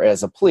down there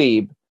as a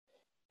plebe.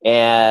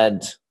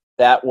 And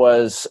that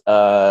was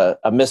a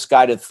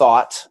misguided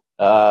thought.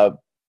 The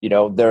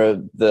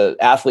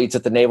athletes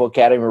at the Naval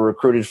Academy were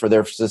recruited for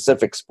their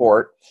specific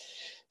sport.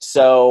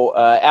 So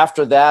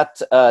after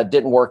that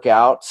didn't work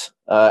out.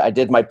 I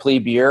did my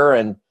plebe year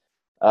and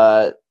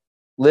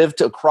lived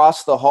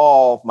across the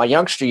hall my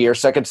youngster year,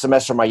 second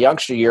semester of my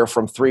youngster year,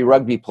 from 3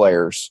 rugby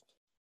players.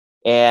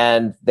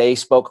 And they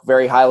spoke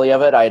very highly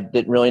of it. I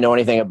didn't really know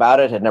anything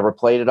about it, had never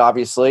played it,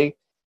 obviously.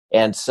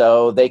 And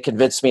so they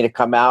convinced me to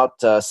come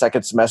out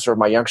second semester of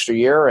my youngster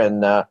year.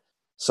 And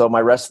so my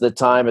rest of the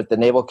time at the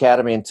Naval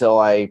Academy until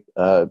I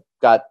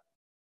got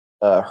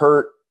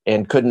hurt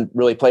and couldn't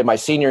really play my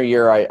senior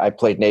year, I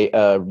played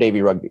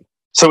Navy rugby.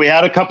 So we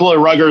had a couple of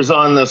ruggers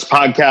on this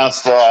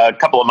podcast a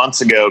couple of months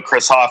ago,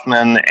 Chris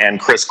Hoffman and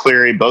Chris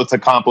Cleary, both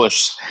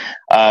accomplished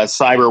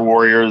cyber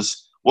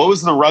warriors. What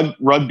was the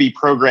rugby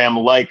program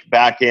like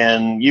back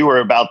in, you were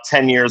about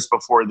 10 years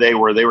before they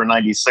were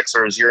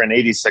 96ers, you're an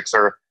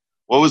 86er.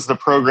 What was the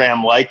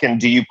program like, and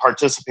do you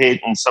participate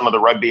in some of the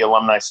rugby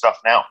alumni stuff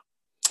now?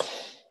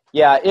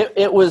 Yeah,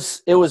 it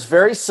was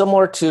very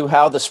similar to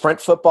how the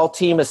Sprint football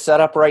team is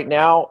set up right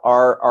now.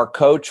 Our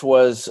coach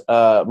was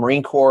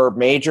Marine Corps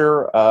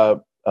Major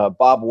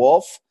Bob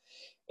Wolf,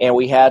 and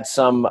we had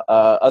some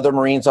other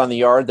Marines on the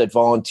yard that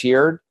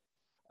volunteered.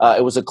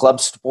 It was a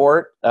club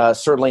sport,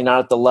 certainly not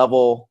at the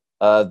level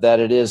that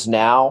it is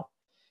now.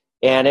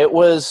 And it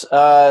was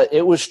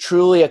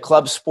truly a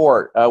club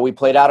sport. We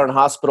played out on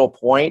Hospital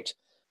Point.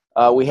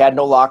 We had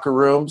no locker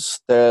rooms.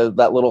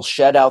 That little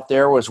shed out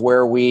there was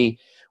where we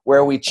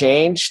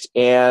changed,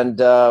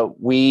 and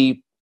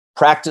we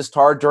practiced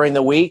hard during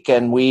the week,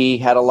 and we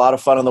had a lot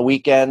of fun on the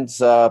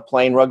weekends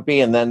playing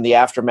rugby. And then the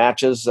after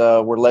matches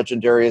were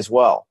legendary as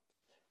well.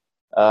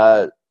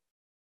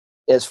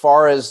 As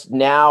far as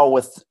now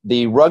with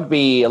the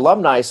Rugby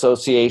Alumni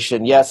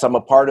Association, yes, I'm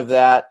a part of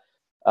that.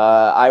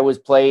 I was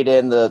played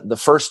in the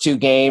first 2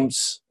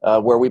 games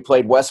where we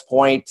played West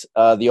Point,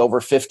 the over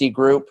 50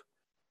 group.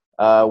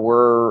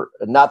 Were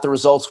not the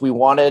results we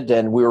wanted,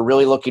 and we were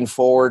really looking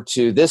forward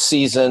to this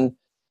season.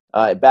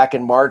 Back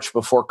in March,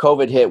 before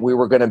COVID hit, we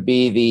were going to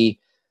be the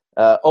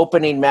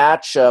opening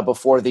match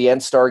before the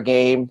NSTAR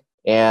game,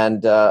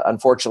 and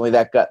unfortunately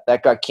that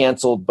got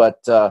canceled.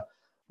 But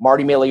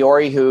Marty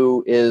Migliori,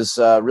 who is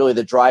really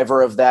the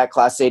driver of that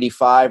Class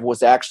 85,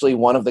 was actually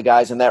one of the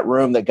guys in that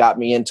room that got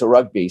me into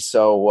rugby.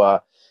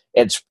 So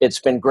it's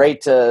been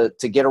great to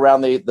get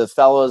around the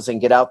fellows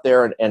and get out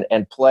there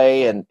and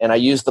play. And I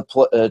use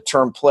the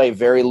term play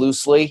very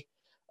loosely.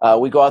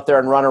 We go out there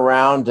and run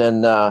around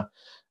and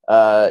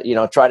try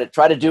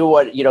to do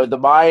what the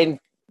mind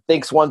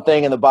thinks one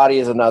thing and the body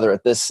is another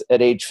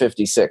at age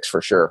 56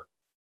 for sure.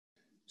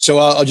 So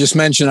I'll just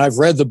mention, I've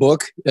read the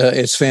book.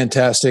 It's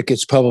fantastic.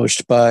 It's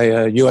published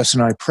by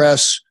US&I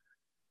Press,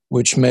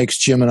 which makes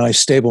Jim and I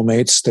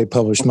stablemates. They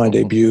published my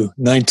debut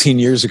 19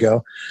 years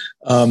ago.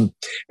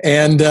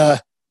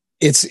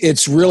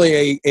 It's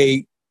really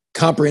a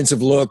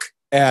comprehensive look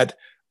at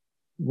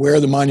where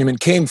the monument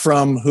came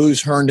from,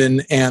 who's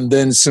Herndon, and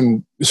then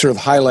some sort of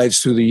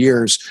highlights through the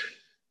years.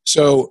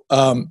 So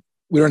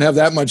we don't have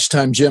that much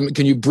time, Jim.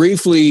 Can you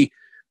briefly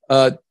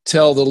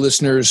tell the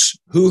listeners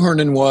who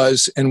Herndon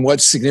was and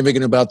what's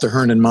significant about the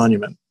Herndon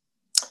Monument?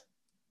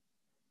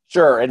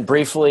 Sure. And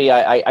briefly,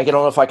 I don't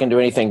know if I can do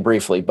anything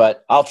briefly,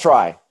 but I'll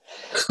try.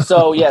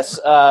 So yes,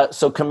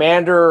 so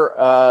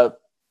Commander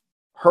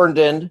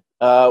Herndon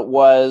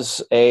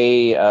was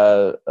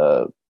a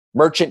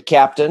merchant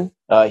captain.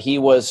 He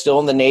was still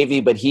in the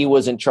Navy, but he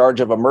was in charge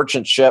of a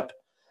merchant ship,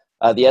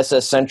 the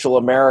SS Central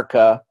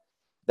America,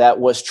 that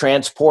was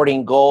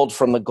transporting gold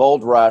from the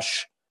gold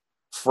rush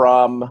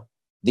from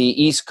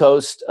the east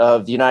coast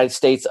of the United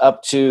States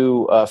up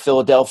to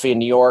Philadelphia,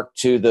 New York,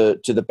 to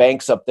the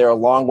banks up there,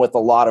 along with a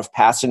lot of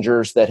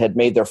passengers that had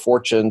made their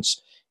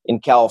fortunes in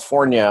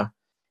California.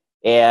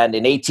 And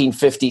in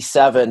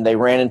 1857, they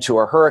ran into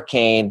a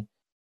hurricane,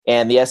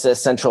 and the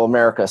SS Central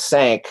America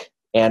sank.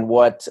 And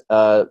what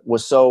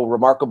was so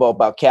remarkable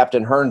about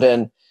Captain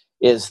Herndon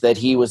is that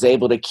he was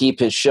able to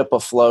keep his ship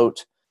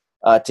afloat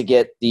to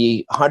get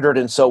the 100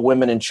 and so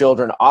women and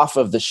children off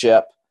of the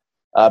ship.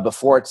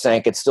 Before it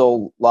sank, it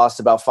still lost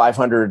about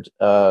 500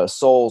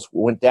 souls,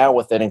 went down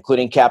with it,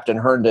 including Captain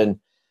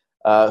Herndon,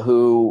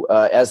 who,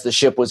 as the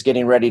ship was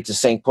getting ready to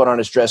sink, put on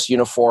his dress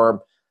uniform,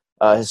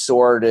 his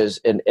sword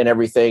and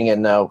everything,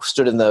 and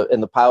stood in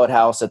the pilot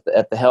house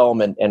at the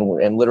helm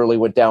and literally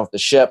went down with the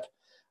ship.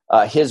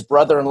 His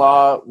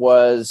brother-in-law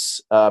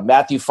was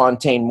Matthew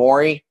Fontaine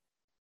Maury,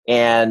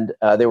 and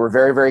they were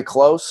very, very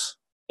close.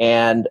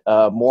 And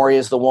Maury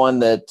is the one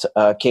that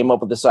came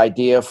up with this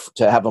idea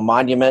to have a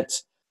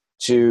monument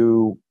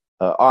to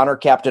honor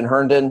Captain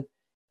Herndon.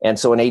 And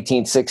so in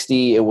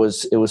 1860, it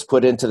was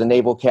put into the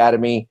Naval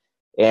Academy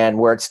and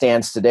where it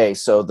stands today.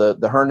 So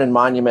the Herndon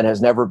Monument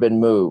has never been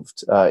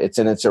moved. It's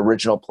in its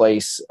original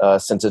place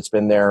since it's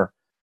been there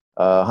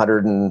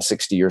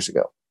 160 years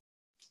ago.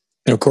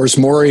 And of course,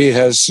 Maury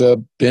has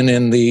been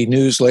in the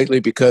news lately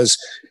because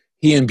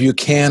he and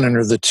Buchanan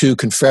are the two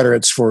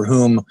Confederates for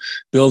whom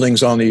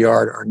buildings on the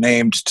yard are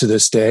named to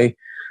this day.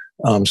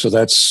 So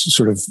that's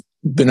sort of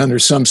been under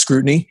some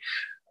scrutiny.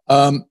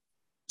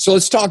 So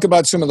let's talk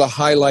about some of the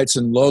highlights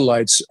and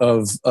lowlights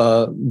of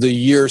the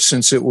year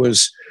since it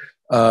was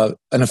an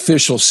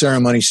official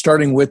ceremony,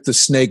 starting with the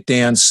snake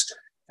dance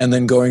and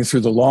then going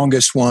through the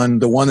longest one,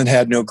 the one that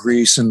had no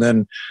grease, and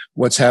then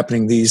what's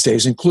happening these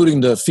days,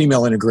 including the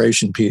female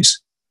integration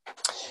piece.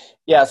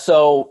 Yeah,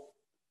 so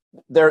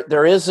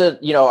there is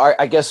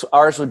I guess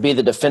ours would be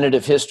the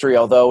definitive history,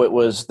 although it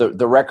was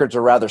the records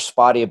are rather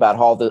spotty about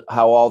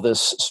how all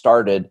this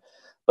started.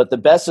 But the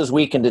best as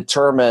we can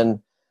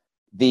determine,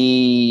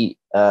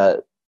 there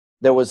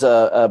was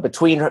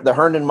between the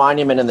Herndon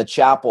Monument and the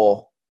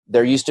chapel,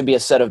 there used to be a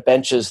set of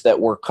benches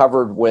that were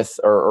covered with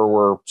or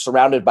were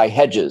surrounded by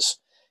hedges.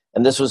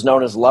 And this was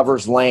known as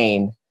Lover's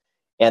Lane.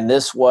 And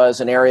this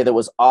was an area that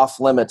was off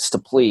limits to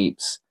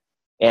plebes.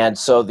 And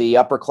so the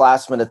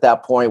upperclassmen at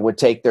that point would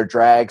take their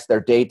drags,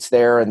 their dates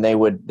there, and they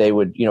would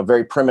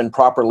very prim and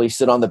properly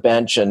sit on the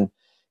bench and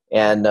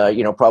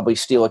probably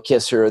steal a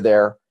kiss here or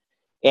there.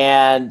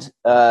 And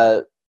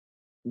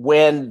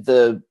when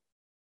the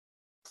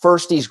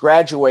firsties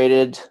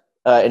graduated,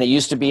 and it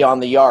used to be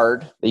on the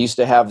yard, they used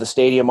to have the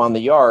stadium on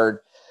the yard,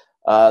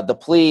 the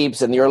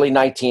plebes in the early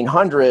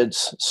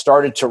 1900s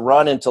started to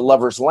run into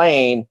Lover's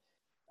Lane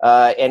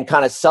and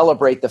kind of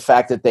celebrate the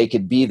fact that they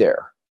could be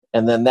there.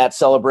 And then that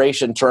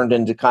celebration turned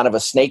into kind of a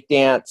snake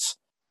dance.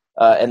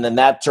 And then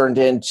that turned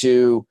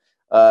into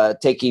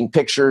taking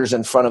pictures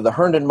in front of the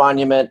Herndon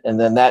Monument. And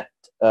then that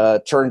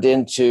turned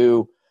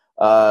into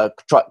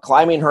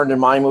climbing Herndon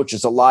Monument, which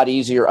is a lot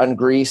easier,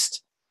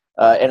 ungreased.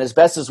 And as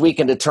best as we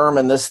can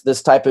determine,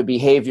 this type of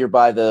behavior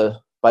by the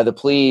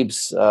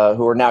plebes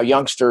who are now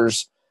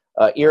youngsters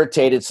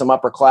irritated some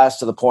upper class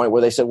to the point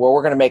where they said, well,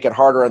 we're going to make it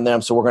harder on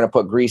them, so we're going to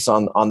put grease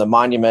on the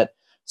monument.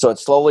 So it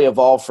slowly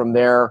evolved from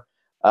there.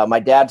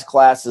 My dad's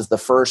class is the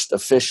first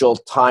official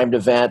timed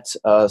event,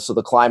 so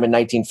the climb in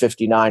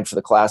 1959 for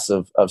the class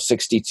of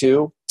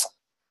 62.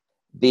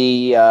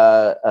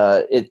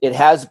 It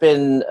has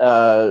been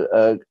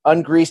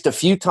ungreased a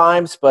few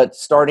times, but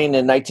starting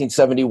in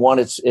 1971,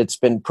 it's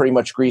been pretty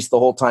much greased the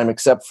whole time,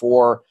 except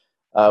for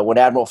when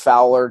Admiral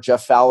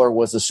Jeff Fowler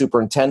was the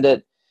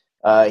superintendent.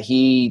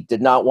 He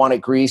did not want it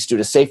greased due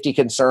to safety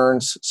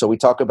concerns. So we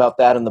talk about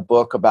that in the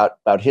book about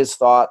his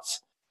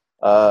thoughts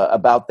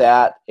about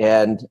that.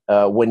 And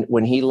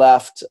when he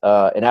left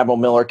and Admiral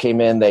Miller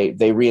came in,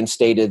 they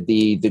reinstated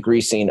the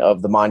greasing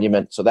of the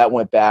monument. So that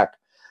went back.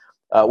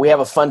 We have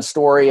a fun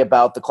story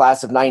about the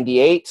class of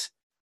 98.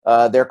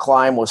 Their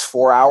climb was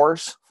 4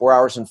 hours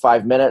and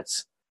 5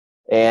 minutes.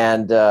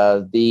 And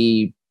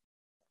the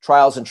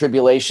trials and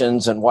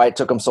tribulations and why it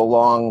took them so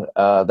long,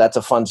 that's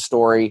a fun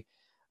story.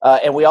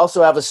 And we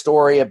also have a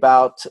story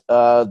about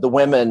the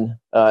women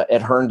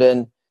at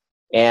Herndon.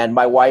 And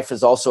my wife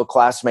is also a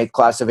classmate,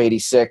 class of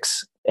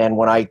 86. And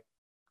when I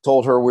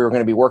told her we were going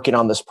to be working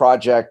on this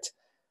project,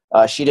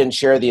 she didn't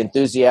share the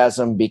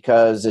enthusiasm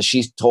because, as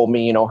she told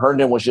me,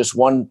 Herndon was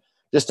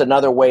just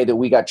another way that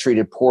we got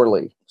treated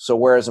poorly. So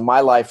whereas in my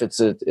life, it's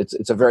a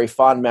very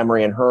fond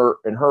memory, in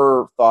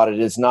her thought,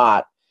 it is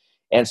not.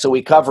 And so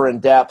we cover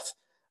in depth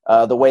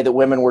the way that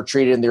women were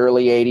treated in the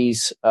early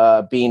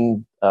 80s,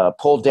 being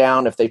pulled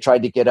down if they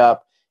tried to get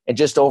up, and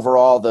just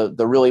overall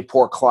the really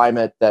poor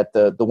climate that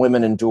the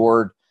women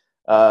endured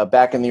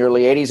back in the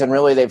early 80s. And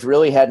really, they've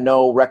really had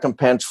no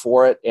recompense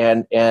for it.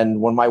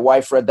 And when my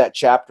wife read that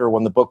chapter,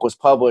 when the book was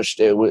published,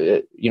 it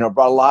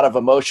brought a lot of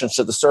emotions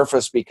to the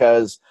surface,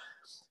 because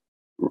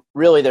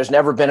really there's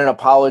never been an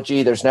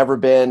apology. There's never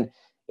been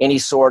any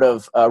sort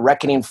of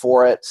reckoning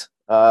for it.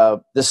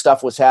 This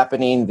stuff was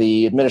happening.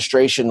 The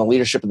administration, the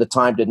leadership at the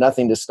time did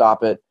nothing to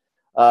stop it.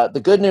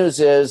 The good news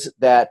is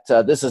that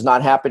this is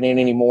not happening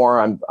anymore.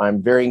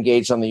 I'm very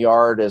engaged on the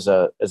yard as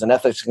an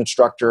ethics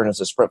instructor and as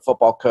a sprint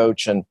football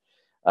coach. And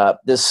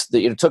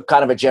it took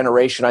kind of a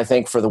generation, I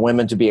think, for the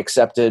women to be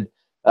accepted.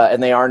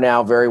 And they are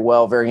now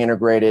very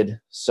integrated.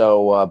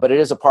 So, but it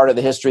is a part of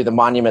the history of the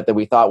monument that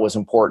we thought was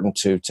important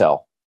to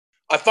tell.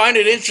 I find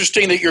it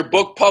interesting that your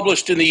book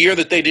published in the year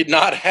that they did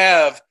not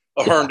have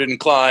a Herndon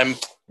climb.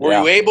 Were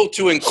you able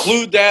to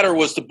include that, or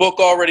was the book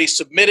already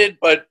submitted?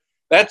 But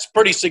that's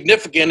pretty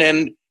significant.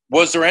 And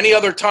was there any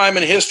other time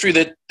in history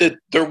that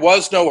there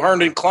was no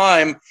Herndon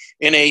climb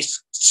in a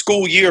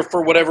school year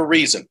for whatever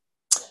reason?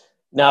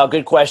 No,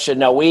 good question.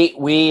 No, we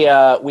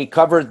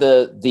covered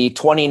the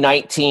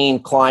 2019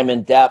 climb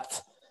in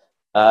depth,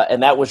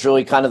 and that was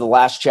really kind of the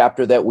last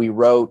chapter that we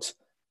wrote.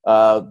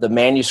 The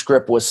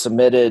manuscript was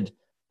submitted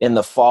in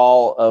the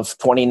fall of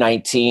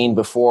 2019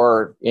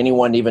 before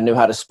anyone even knew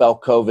how to spell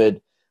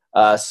COVID.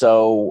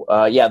 So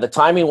the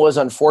timing was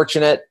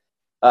unfortunate.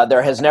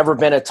 There has never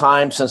been a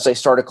time since they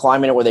started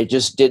climbing it where they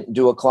just didn't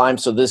do a climb.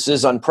 So this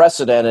is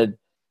unprecedented.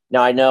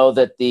 Now, I know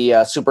that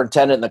the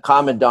superintendent and the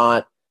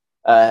commandant,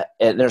 and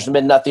there's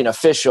been nothing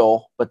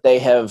official, but they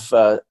have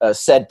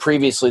said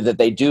previously that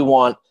they do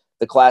want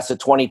the class of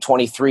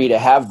 2023 to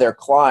have their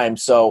climb.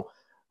 So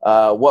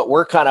what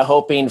we're kind of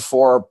hoping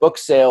for book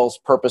sales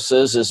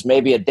purposes is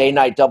maybe a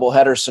day-night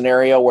doubleheader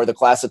scenario where the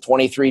class of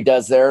 23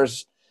 does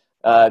theirs,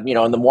 in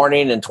the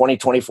morning and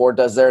 2024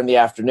 does theirs in the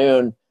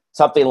afternoon,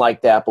 something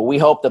like that. But we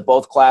hope that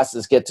both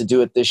classes get to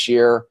do it this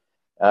year.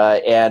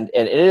 And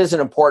it is an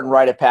important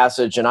rite of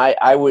passage. And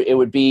it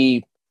would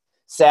be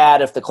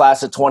sad if the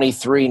class of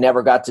 23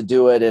 never got to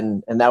do it.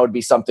 And that would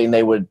be something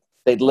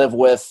they'd live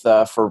with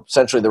for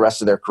essentially the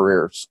rest of their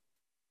careers.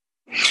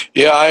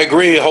 Yeah, I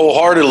agree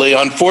wholeheartedly.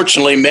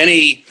 Unfortunately,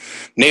 many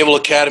Naval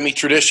Academy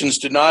traditions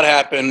did not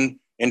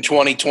happen in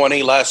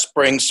 2020 last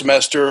spring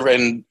semester,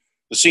 and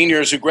the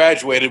seniors who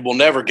graduated will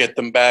never get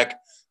them back.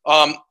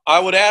 I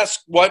would ask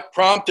what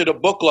prompted a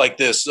book like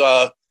this.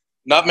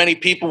 Not many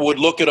people would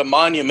look at a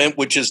monument,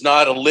 which is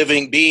not a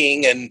living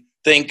being, and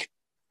think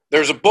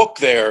there's a book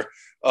there.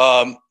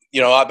 I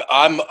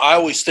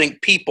always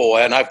think people,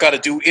 and I've got to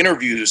do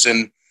interviews,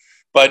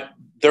 but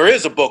there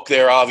is a book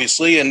there,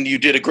 obviously, and you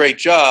did a great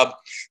job.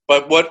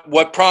 But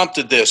what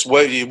prompted this?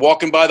 Were you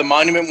walking by the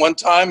monument one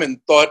time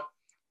and thought,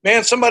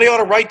 man, somebody ought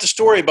to write the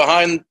story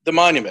behind the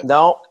monument?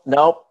 No,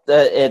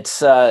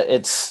 it's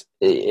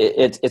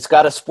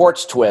got a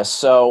sports twist.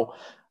 So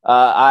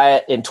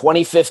in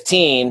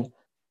 2015,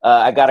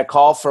 I got a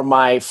call from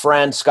my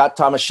friend Scott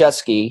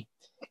Tomaszewski,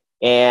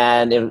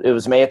 and it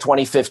was May of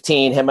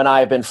 2015. Him and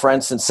I have been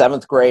friends since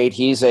 7th grade.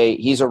 He's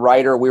a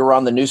writer. We were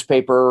on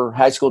the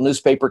high school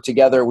newspaper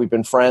together. We've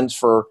been friends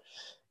for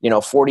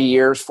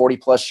 40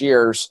 plus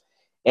years.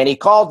 And he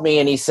called me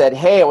and he said,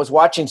 hey, I was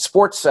watching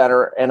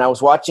SportsCenter and I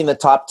was watching the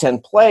top 10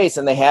 plays,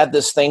 and they had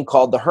this thing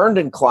called the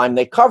Herndon Climb.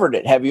 They covered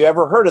it. Have you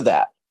ever heard of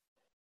that?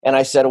 And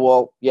I said,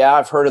 well, yeah,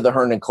 I've heard of the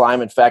Herndon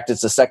Climb. In fact,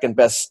 it's the second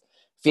best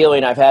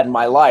feeling I've had in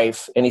my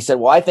life. And he said,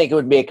 well, I think it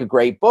would make a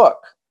great book.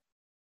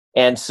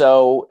 And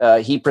so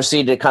he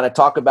proceeded to kind of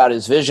talk about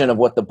his vision of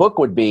what the book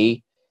would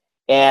be.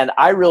 And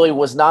I really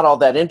was not all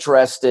that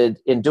interested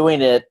in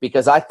doing it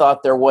because I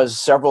thought there was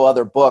several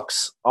other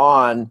books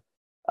on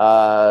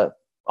the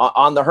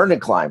Herndon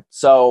Climb.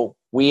 So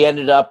we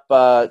ended up,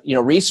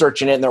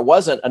 researching it, and there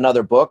wasn't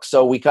another book.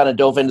 So we kind of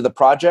dove into the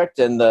project,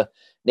 and the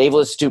Naval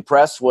Institute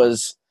Press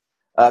was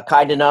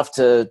kind enough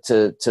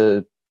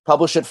to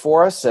publish it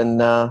for us.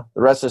 And the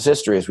rest is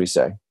history, as we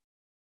say.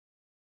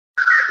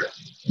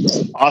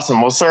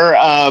 Awesome. Well, sir,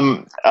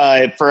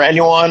 for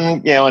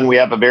anyone, and we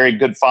have a very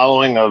good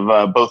following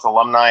of both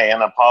alumni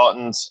and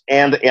Annapolitans.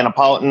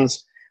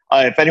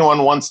 If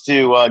anyone wants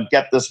to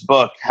get this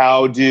book,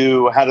 how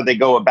do they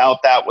go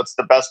about that? What's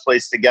the best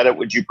place to get it?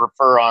 Would you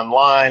prefer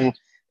online?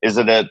 Is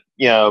it at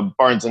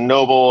Barnes and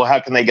Noble?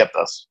 How can they get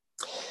this?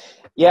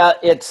 Yeah,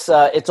 it's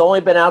only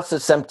been out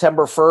since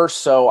September 1st.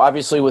 So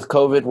obviously with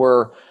COVID,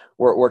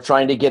 we're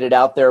trying to get it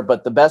out there,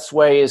 but the best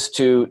way is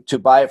to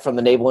buy it from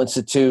the Naval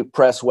Institute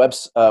Press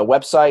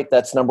website.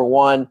 That's number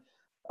one.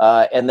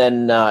 And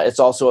then it's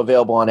also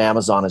available on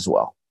Amazon as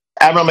well.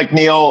 Admiral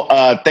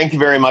McNeil, thank you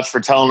very much for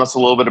telling us a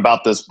little bit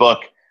about this book.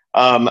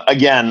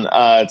 Again,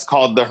 it's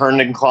called The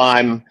Herndon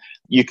Climb.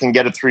 You can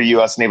get it through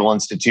U.S. Naval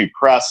Institute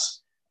Press.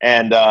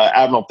 And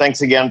Admiral,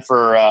 thanks again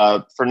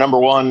for number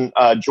one,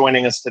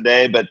 joining us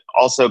today, but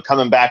also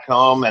coming back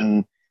home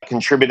and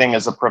contributing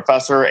as a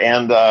professor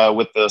and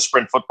with the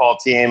sprint football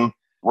team.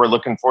 We're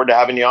looking forward to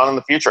having you on in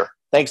the future.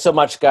 Thanks so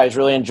much, guys.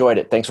 Really enjoyed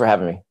it. Thanks for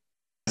having me.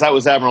 That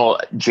was Admiral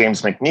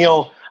James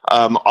McNeil,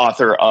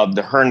 author of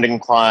The Herndon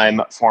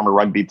Climb, former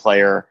rugby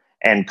player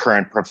and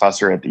current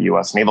professor at the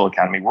U.S. Naval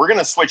Academy. We're going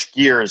to switch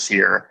gears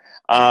here.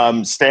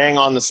 Staying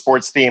on the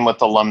sports theme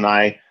with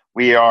alumni,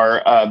 we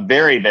are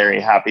very,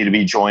 very happy to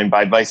be joined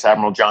by Vice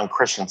Admiral John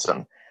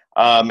Christensen.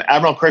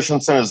 Admiral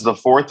Christensen is the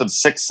fourth of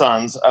 6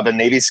 sons of a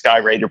Navy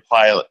Skyraider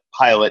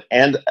pilot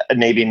and a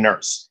Navy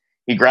nurse.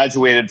 He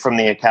graduated from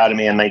the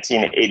Academy in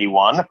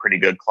 1981, a pretty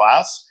good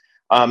class.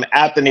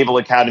 At the Naval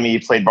Academy, he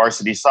played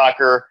varsity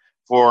soccer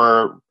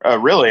for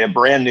really a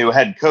brand new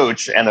head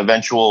coach and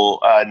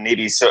eventual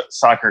Navy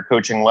soccer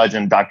coaching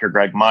legend, Dr.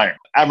 Greg Meyer.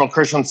 Admiral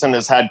Christensen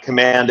has had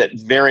command at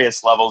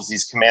various levels.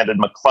 He's commanded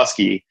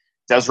McCluskey,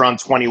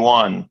 Desron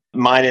 21,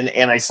 Mine and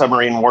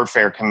Anti-Submarine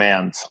Warfare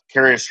Command,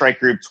 Carrier Strike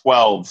Group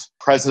 12,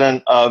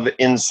 President of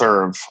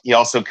INSERV. He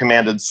also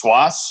commanded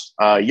SWAS,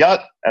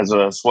 YUT, as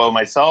a SWO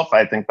myself.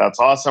 I think that's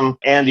awesome.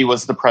 And he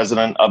was the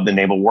president of the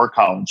Naval War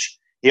College.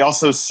 He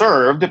also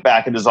served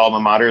back at his alma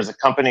mater as a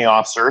company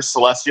officer,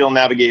 celestial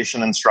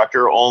navigation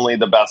instructor. Only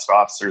the best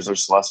officers are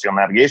celestial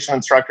navigation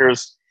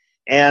instructors.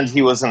 And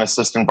he was an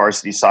assistant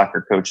varsity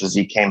soccer coach as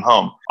he came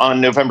home.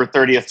 On November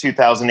 30th,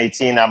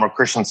 2018, Admiral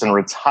Christensen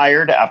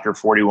retired after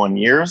 41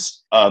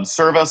 years of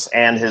service,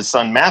 and his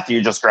son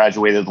Matthew just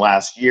graduated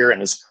last year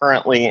and is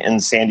currently in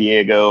San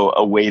Diego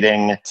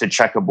awaiting to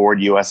check aboard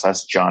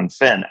USS John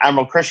Finn.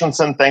 Admiral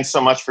Christensen, thanks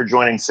so much for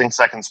joining Sing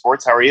Second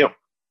Sports. How are you?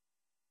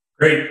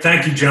 Great.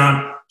 Thank you,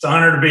 John. It's an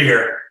honor to be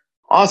here.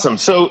 Awesome.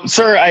 So,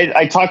 sir,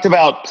 I talked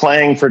about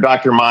playing for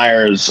Dr.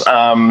 Myers,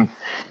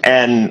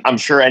 and I'm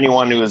sure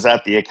anyone who was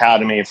at the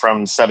academy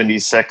from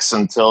 '76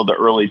 until the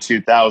early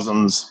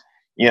 2000s,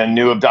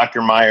 knew of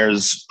Dr.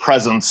 Myers'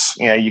 presence.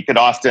 You could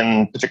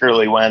often,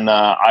 particularly when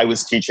I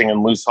was teaching in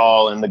Moose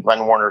Hall and the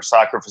Glenn Warner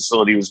soccer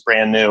facility was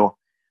brand new,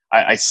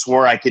 I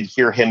swore I could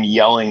hear him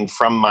yelling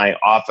from my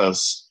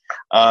office.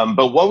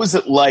 But what was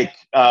it like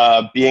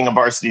being a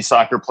varsity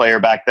soccer player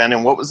back then,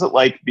 and what was it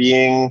like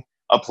being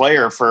a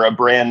player for a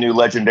brand new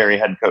legendary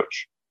head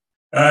coach?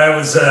 It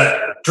was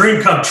a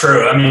dream come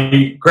true. I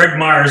mean, Greg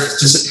Myers,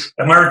 just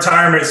at my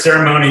retirement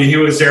ceremony, he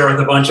was there with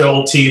a bunch of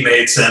old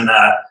teammates, and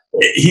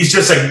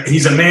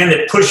he's a man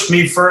that pushed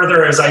me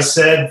further, as I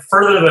said,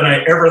 further than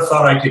I ever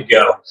thought I could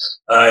go.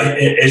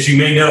 As you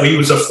may know, he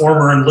was a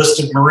former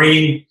enlisted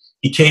Marine.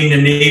 He came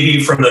to Navy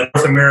from the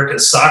North American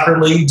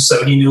Soccer League,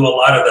 so he knew a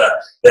lot of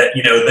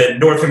the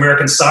North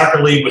American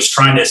Soccer League was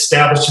trying to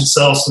establish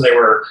itself, so they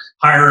were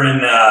hiring,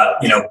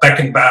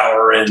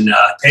 Beckenbauer and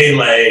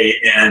Pele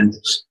and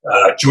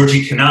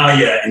Georgie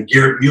Canaglia and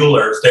Gerd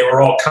Mueller. They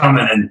were all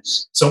coming. And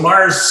so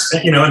Myers,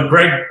 and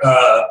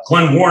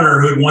Glenn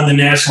Warner, who had won the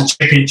national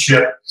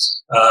championship.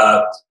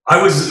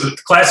 I was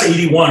class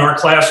 81. Our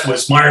class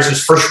was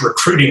Myers' first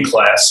recruiting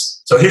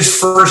class. So his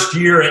first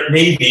year at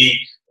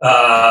Navy,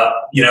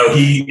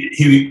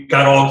 he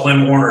got all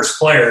Glenn Warner's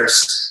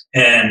players,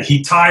 and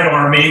he tied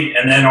Army.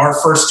 And then our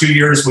first 2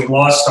 years, we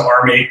lost to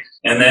Army.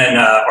 And then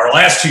our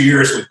last 2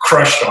 years, we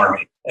crushed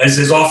Army. As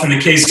is often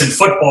the case in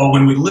football,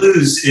 when we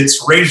lose,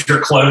 it's razor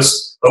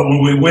close. But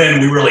when we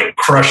win, we really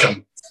crush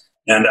them.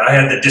 And I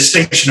had the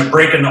distinction of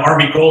breaking the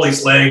Army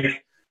goalie's leg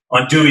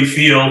on Dewey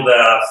Field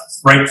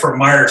right for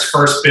Myers'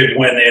 first big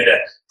win. They had to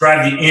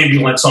drive the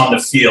ambulance on the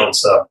field.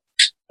 So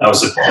that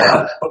was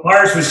but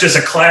Myers was just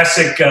a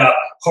classic,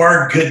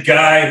 hard, good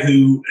guy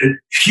who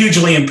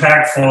hugely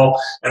impactful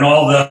in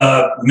all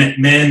the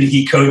men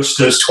he coached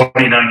those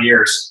 29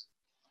 years.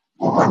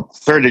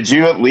 Sir, did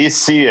you at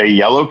least see a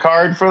yellow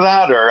card for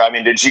that? Or,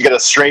 did you get a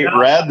straight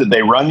red? Did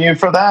they run you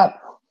for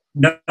that?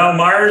 No,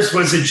 Myers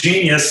was a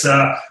genius.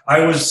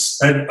 I was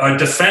a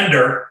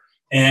defender,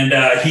 and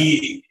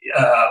he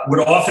would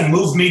often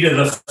move me to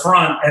the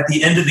front at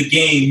the end of the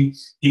game.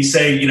 He'd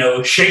say,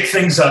 shake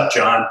things up,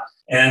 John.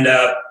 And,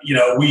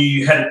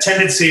 we had a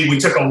tendency, we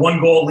took a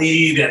 1-goal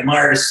lead, and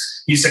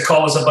Myers used to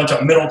call us a bunch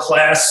of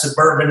middle-class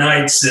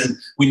suburbanites, and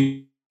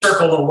we'd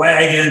circle the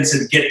wagons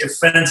and get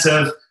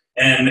defensive.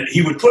 And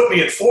he would put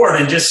me at forward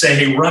and just say,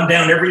 hey, run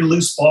down every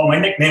loose ball. My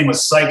nickname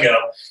was Psycho.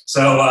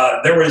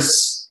 So there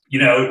was,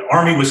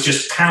 Army was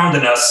just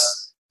pounding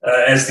us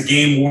as the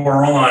game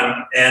wore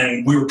on,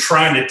 and we were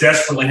trying to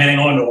desperately hang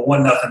on to a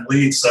 1-0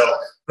 lead. So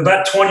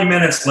about 20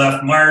 minutes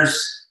left,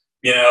 Myers,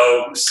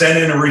 sent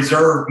in a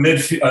reserve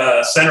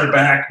center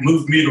back,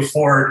 moved me to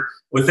forward.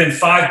 Within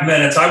 5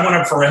 minutes, I went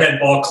up for a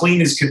head ball,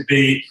 clean as could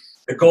be.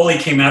 The goalie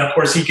came out. Of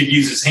course, he could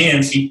use his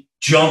hands. He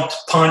jumped,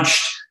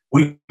 punched.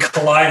 We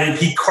collided.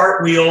 He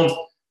cartwheeled,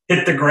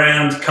 hit the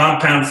ground,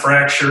 compound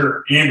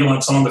fracture,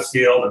 ambulance on the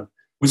field. And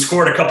we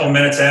scored a couple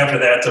minutes after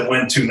that to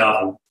win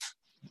 2-0.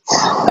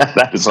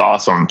 That is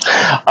awesome.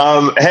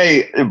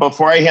 Hey,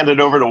 before I hand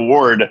it over to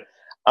Ward,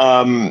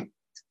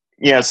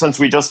 since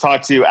we just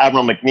talked to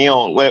Admiral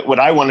McNeil, what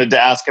I wanted to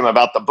ask him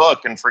about the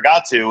book and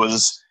forgot to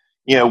was,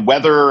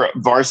 whether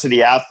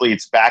varsity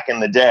athletes back in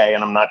the day,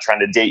 and I'm not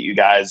trying to date you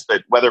guys,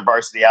 but whether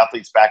varsity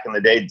athletes back in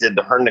the day did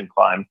the Herndon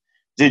climb.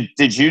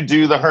 Did you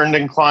do the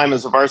Herndon climb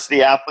as a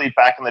varsity athlete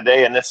back in the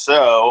day? And if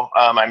so,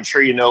 I'm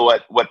sure you know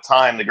what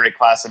time the great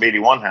class of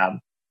 81 had.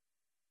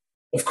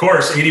 Of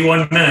course,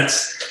 81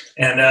 minutes.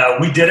 And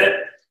we did it.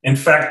 In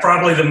fact,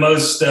 probably the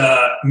most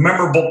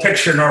memorable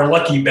picture in our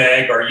lucky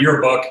bag, our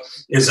yearbook,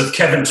 is of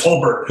Kevin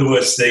Tolbert, who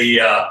was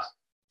the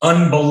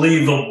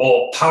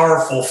unbelievable,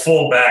 powerful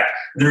fullback.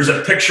 There's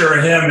a picture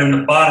of him in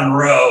the bottom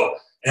row.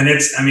 And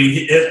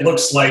it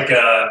looks like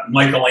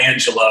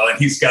Michelangelo, and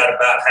he's got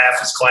about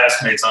half his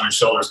classmates on his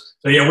shoulders.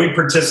 So, yeah, we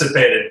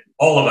participated,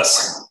 all of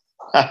us.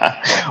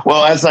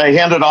 Well, as I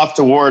hand it off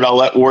to Ward, I'll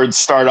let Ward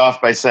start off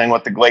by saying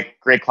what the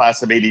great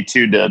class of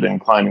 82 did in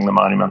climbing the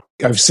monument.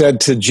 I've said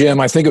to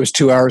Jim, I think it was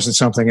 2 hours and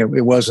something.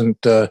 It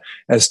wasn't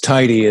as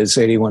tidy as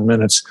 81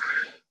 minutes.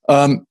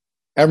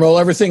 Admiral,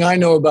 everything I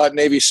know about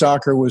Navy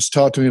soccer was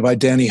taught to me by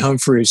Danny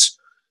Humphreys,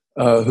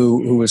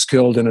 who was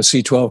killed in a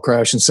C-12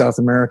 crash in South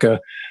America.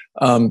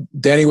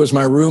 Danny was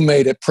my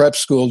roommate at prep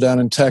school down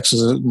in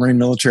Texas at Marine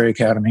Military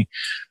Academy.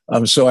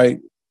 So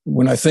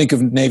when I think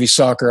of Navy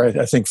soccer,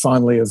 I think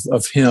fondly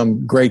of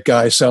him. Great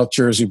guy, South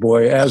Jersey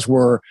boy, as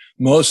were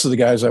most of the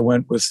guys I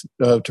went with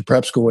to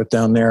prep school with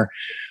down there.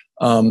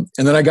 And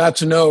then I got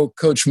to know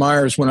Coach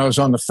Myers when I was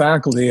on the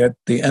faculty at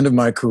the end of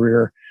my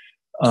career,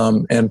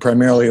 and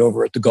primarily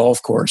over at the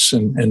golf course.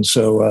 And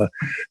so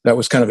that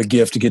was kind of a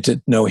gift to get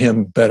to know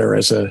him better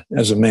as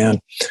a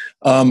man.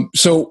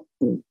 So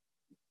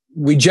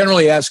we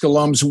generally ask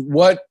alums,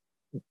 what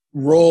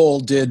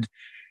role did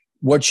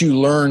what you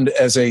learned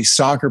as a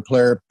soccer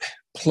player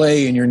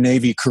play in your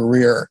Navy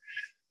career?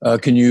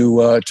 Can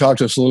you talk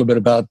to us a little bit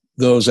about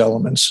those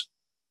elements?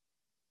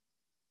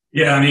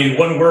 Yeah, I mean,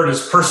 one word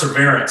is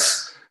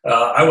perseverance.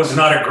 I was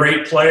not a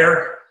great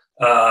player.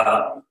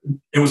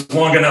 It was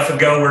long enough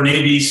ago where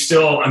Navy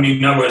still, I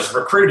mean, I was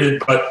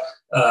recruited, but,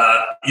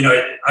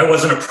 I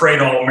wasn't a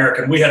parade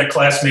All-American. We had a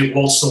classmate,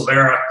 Walt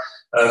Silvera,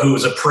 who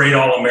was a parade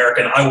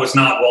All-American. I was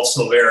not Walt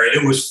Silvera.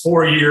 It was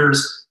 4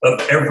 years of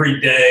every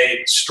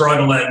day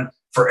struggling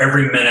for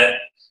every minute.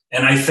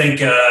 And I think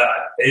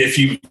if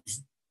you've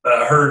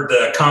heard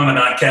the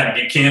Commandant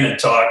Captain Buchanan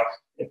talk,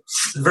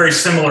 very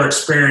similar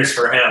experience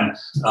for him.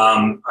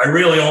 I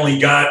really only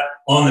got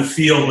on the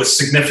field with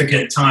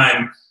significant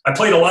time. I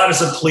played a lot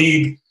as a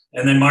plebe,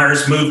 and then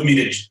Myers moved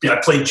me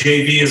I played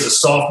JV as a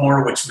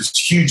sophomore, which was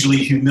hugely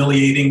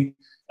humiliating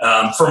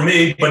for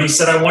me. But he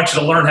said, I want you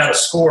to learn how to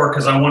score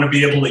because I want to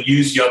be able to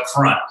use you up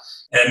front.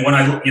 And when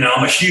I'm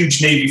a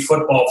huge Navy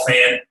football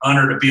fan,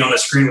 honored to be on the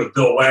screen with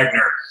Bill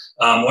Wagner.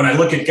 When I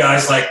look at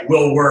guys like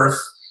Will Worth,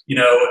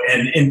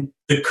 and in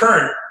the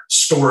current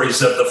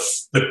stories of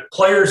the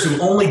players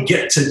who only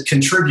get to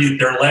contribute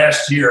their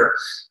last year,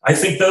 I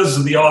think those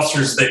are the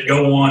officers that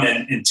go on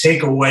and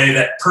take away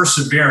that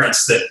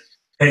perseverance that,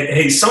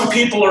 hey, some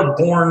people are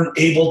born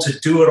able to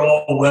do it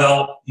all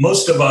well.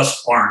 Most of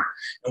us aren't.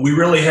 And we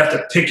really have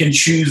to pick and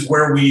choose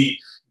where we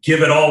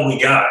give it all we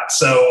got.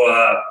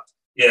 So,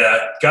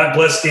 God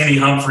bless Danny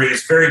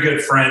Humphreys, very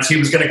good friends. He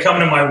was going to come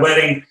to my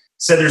wedding,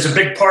 said there's a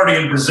big party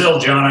in Brazil,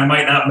 John. I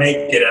might not make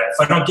it. If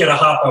I don't get a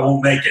hop, I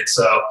won't make it.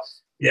 So,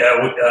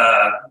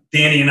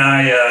 Danny and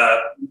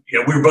I,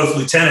 we were both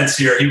lieutenants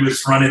here. He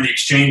was running the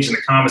exchange in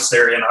the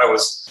commissary, and I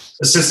was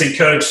assistant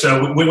coach.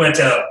 So we went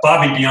to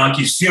Bobby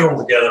Bianchi's funeral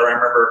together. I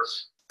remember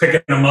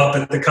picking him up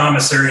at the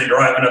commissary and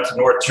driving up to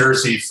North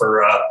Jersey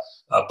for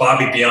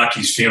Bobby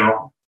Bianchi's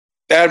funeral.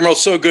 Admiral,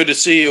 so good to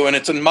see you, and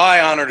it's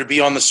my honor to be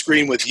on the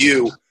screen with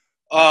you.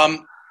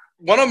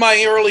 One of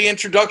my early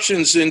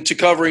introductions into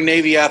covering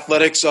Navy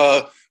athletics,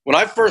 when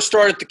I first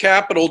started at the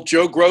Capitol,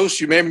 Joe Gross,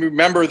 you may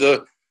remember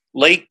the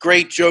late,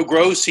 great Joe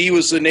Gross. He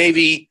was the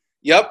Navy,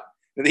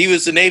 he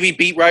was the Navy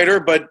beat writer,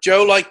 but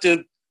Joe liked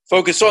to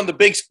focus on the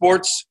big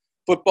sports,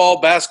 football,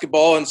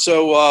 basketball, and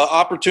so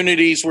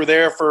opportunities were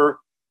there for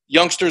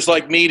youngsters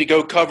like me to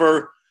go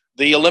cover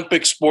the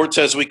Olympic sports,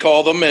 as we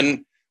call them,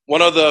 and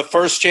one of the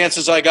first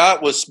chances I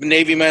got was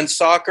Navy men's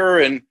soccer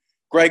and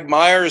Greg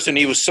Myers, and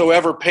he was so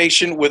ever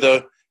patient with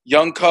a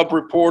young Cub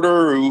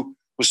reporter who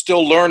was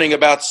still learning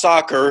about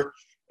soccer.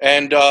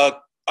 And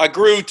I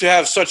grew to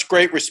have such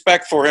great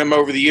respect for him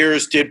over the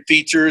years, did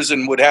features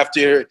and would have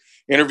to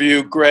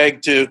interview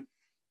Greg to,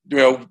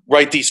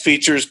 write these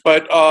features.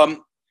 But,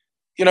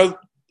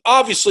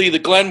 obviously the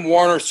Glenn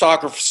Warner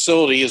Soccer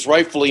Facility is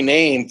rightfully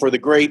named for the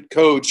great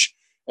coach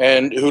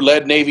and who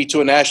led Navy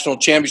to a national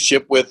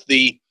championship with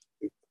the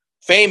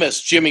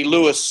famous Jimmy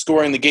Lewis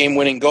scoring the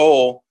game-winning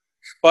goal.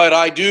 But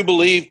I do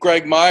believe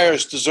Greg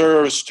Myers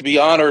deserves to be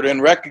honored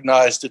and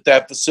recognized at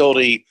that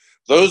facility.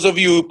 Those of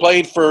you who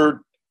played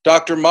for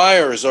Dr.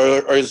 Myers,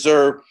 is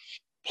there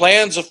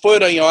plans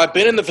afoot? I've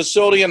been in the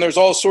facility and there's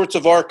all sorts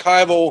of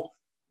archival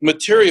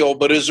material,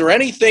 but is there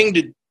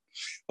anything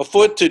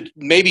afoot to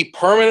maybe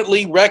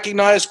permanently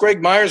recognize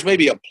Greg Myers,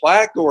 maybe a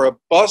plaque or a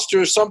bust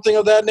or something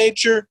of that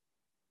nature?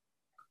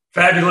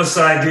 Fabulous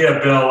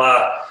idea, Bill.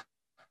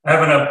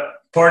 Having a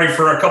party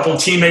for a couple of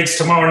teammates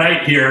tomorrow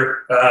night here.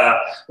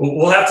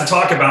 We'll have to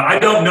talk about. I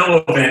don't know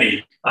of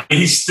any.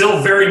 He's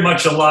still very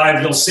much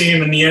alive. You'll see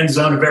him in the end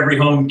zone of every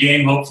home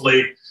game.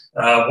 Hopefully,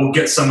 we'll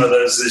get some of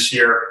those this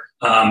year.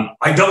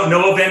 I don't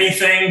know of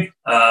anything.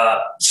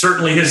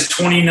 Certainly his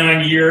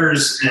 29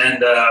 years,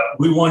 and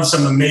we won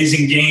some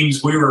amazing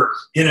games. We were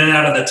in and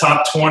out of the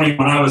top 20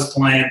 when I was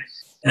playing,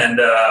 and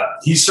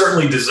he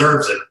certainly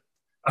deserves it.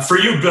 For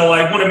you, Bill,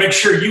 I want to make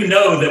sure you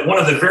know that one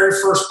of the very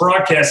first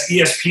broadcasts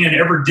ESPN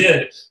ever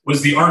did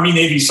was the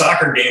Army-Navy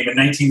soccer game in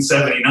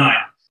 1979.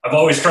 I've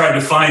always tried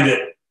to find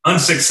it,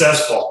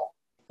 unsuccessful.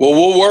 Well,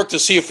 we'll work to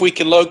see if we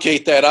can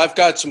locate that. I've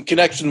got some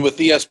connection with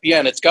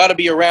ESPN. It's got to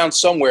be around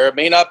somewhere. It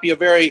may not be a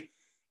very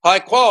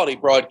high-quality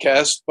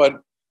broadcast,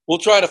 but we'll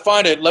try to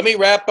find it. Let me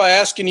wrap by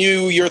asking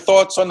you your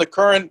thoughts on the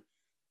current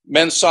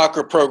men's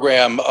soccer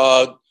program.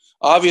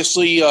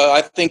 Obviously,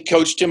 I think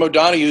Coach Tim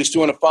O'Donoghue is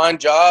doing a fine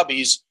job.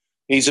 He's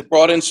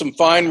brought in some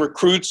fine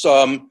recruits.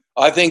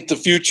 I think the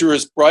future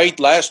is bright.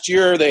 Last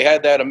year, they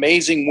had that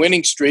amazing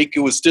winning streak. It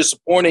was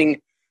disappointing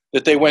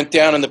that they went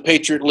down in the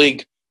Patriot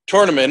League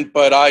tournament,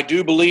 but I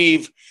do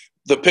believe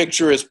the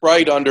picture is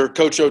bright under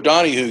Coach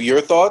O'Donoghue.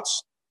 Your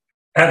thoughts?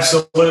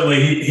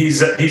 Absolutely.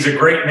 He's a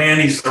great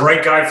man. He's the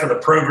right guy for the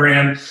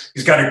program.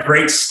 He's got a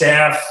great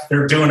staff.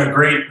 They're doing a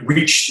great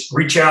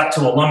reach out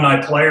to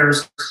alumni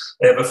players.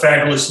 They have a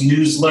fabulous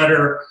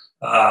newsletter.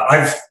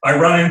 I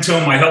run into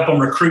him. I help him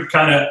recruit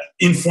kind of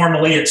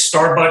informally at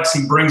Starbucks.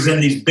 He brings in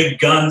these big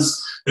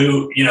guns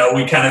who,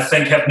 we kind of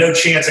think have no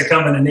chance of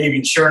coming to Navy.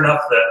 And sure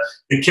enough,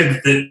 the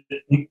kid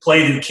that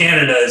played in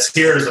Canada is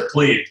here as a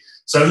plebe.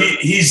 So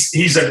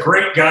he's a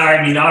great guy.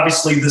 I mean,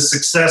 obviously the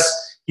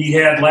success he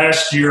had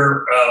last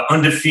year,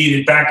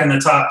 undefeated, back in the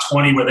top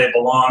 20 where they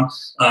belong.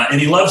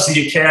 And he loves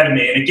the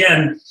academy. And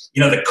again,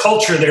 the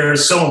culture there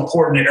is so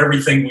important in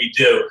everything we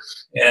do.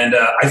 And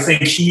I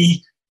think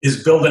he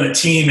is building a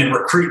team and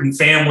recruiting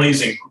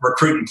families and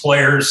recruiting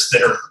players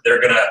they're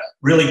going to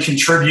really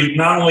contribute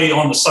not only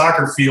on the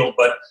soccer field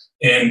but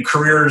in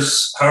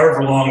careers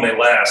however long they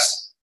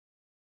last.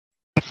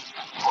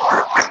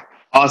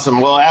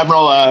 Awesome. Well,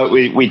 Admiral,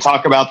 we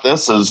talk about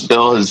this as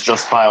Bill has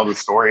just filed a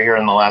story here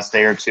in the last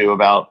day or two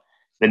about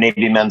the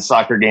Navy men's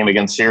soccer game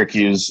against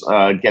Syracuse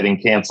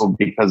getting canceled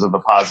because of a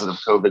positive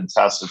COVID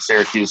test at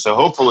Syracuse. So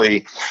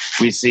hopefully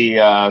we see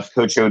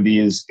Coach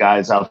OD's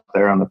guys out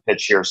there on the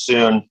pitch here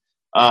soon.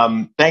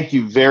 Thank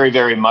you very,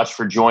 very much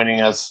for joining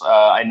us.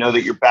 I know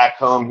that you're back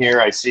home here.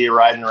 I see you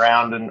riding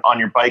around on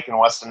your bike in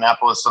West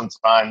Annapolis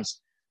sometimes.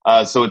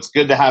 So it's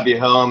good to have you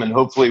home, and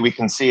hopefully we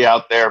can see you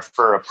out there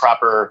for a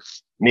proper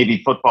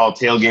maybe football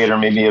tailgate or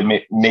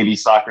maybe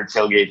soccer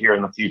tailgate here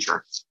in the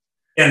future.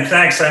 And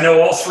thanks. I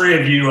know all three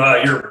of you,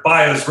 your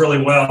bios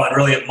really well. I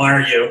really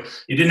admire you.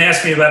 You didn't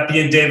ask me about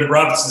being David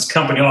Robinson's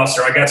company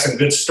officer. I got some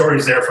good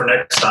stories there for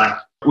next time.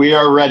 We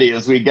are ready.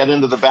 As we get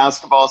into the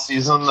basketball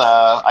season,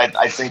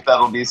 I think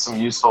that'll be some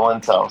useful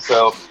intel.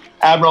 So,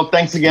 Admiral,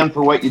 thanks again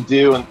for what you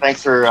do, and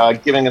thanks for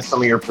giving us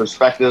some of your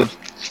perspective.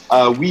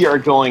 We are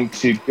going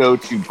to go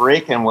to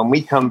break, and when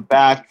we come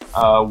back,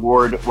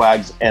 Ward,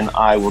 Wags, and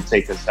I will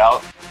take us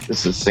out.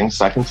 This is Sing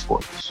Second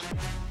Sports.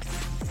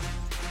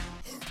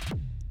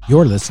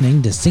 You're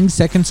listening to Sing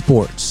Second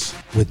Sports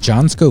with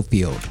John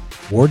Schofield,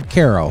 Ward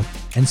Carroll,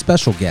 and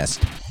special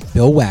guest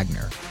Bill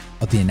Wagner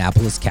of the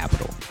Annapolis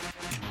Capital.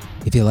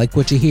 If you like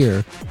what you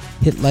hear,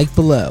 hit like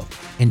below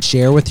and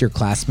share with your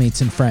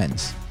classmates and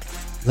friends.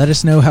 Let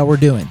us know how we're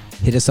doing.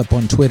 Hit us up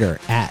on Twitter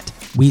at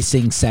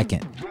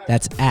WeSingSecond.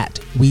 That's at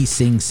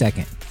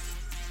WeSingSecond.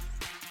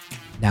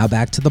 Now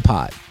back to the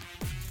pod.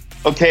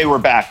 Okay, we're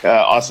back.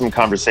 Awesome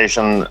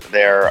conversation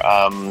there.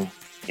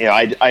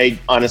 I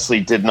honestly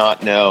did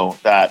not know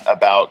that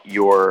about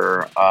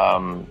your,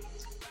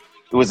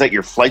 was that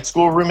your flight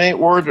school roommate,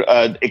 Ward?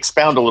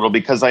 Expound a little,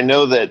 because I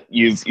know that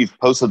you've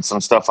posted some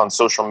stuff on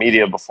social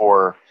media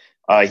before.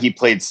 He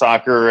played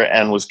soccer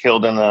and was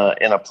killed in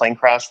a plane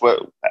crash.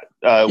 What's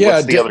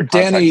the other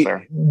context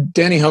there?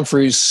 Danny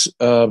Humphreys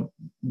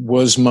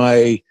was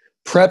my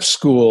prep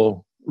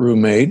school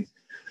roommate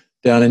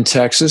down in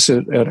Texas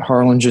at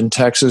Harlingen,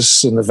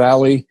 Texas, in the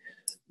Valley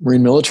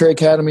Marine Military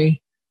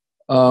Academy.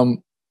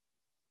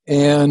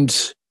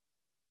 And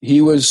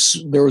there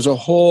was a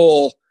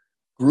whole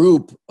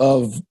group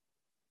of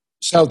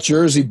South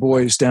Jersey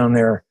boys down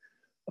there.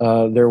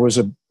 There was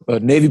a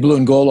Navy blue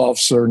and gold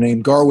officer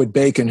named Garwood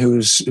Bacon, who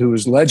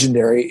was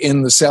legendary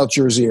in the South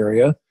Jersey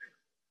area.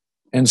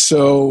 And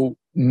so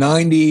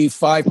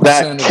 95%.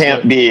 That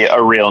can't be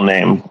a real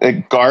name.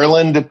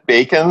 Garland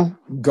Bacon?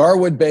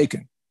 Garwood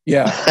Bacon.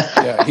 Yeah.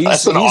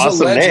 That's an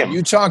awesome name.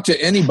 You talk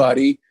to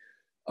anybody,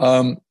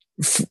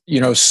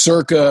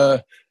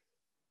 circa,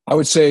 I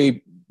would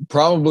say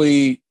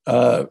probably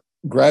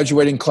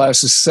graduating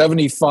classes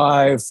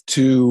 75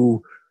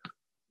 to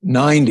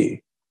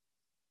 90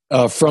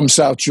 from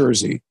South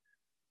Jersey.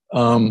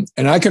 And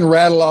I can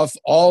rattle off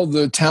all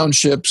the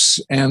townships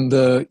and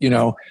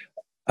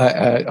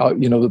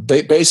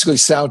basically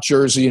South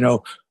Jersey,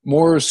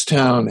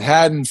 Morristown,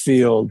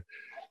 Haddonfield,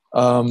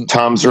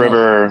 Toms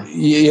River.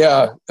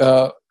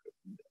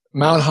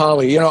 Mount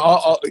Holly,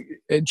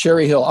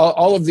 Cherry Hill,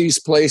 all of these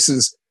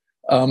places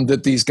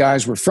that these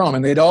guys were from.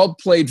 And they'd all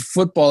played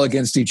football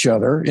against each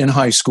other in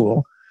high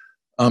school.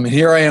 And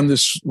here I am,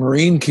 this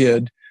Marine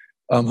kid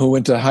who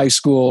went to high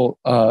school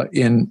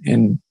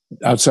in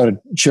outside of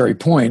Cherry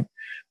Point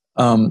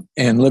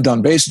and lived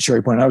on base at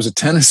Cherry Point. I was a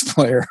tennis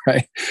player,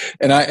 right?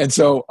 And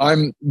so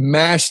I'm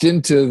mashed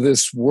into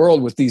this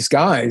world with these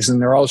guys,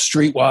 and they're all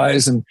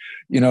streetwise and,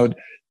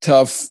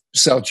 tough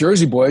South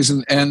Jersey boys.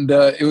 And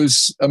it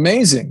was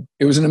amazing.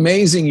 It was an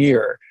amazing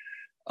year.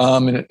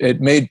 And it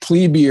made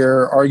plebe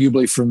year,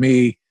 arguably for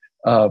me,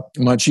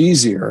 much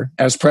easier,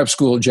 as prep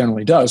school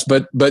generally does.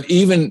 But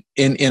even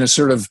in a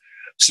sort of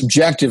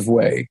subjective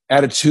way,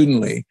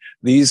 attitudinally,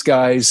 these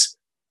guys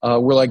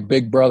were like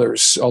big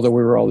brothers, although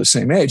we were all the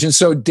same age. And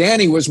so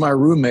Danny was my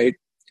roommate.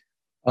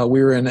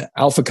 We were in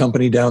Alpha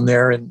Company down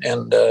there, and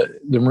the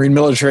Marine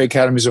Military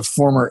Academy is a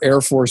former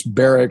Air Force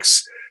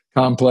barracks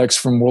complex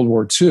from World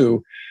War II,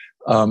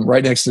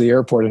 right next to the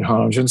airport in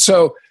Harlingen.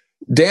 So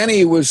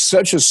Danny was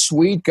such a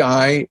sweet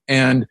guy,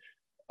 and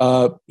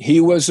he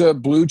was a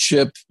blue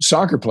chip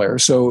soccer player.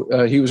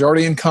 So he was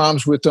already in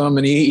comms with them,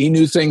 and he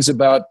knew things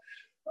about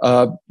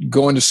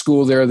going to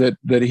school there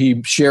that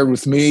he shared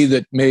with me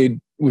that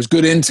was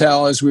good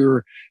intel as we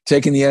were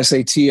taking the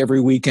SAT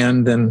every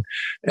weekend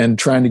and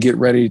trying to get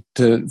ready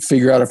to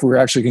figure out if we were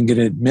actually going to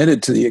get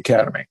admitted to the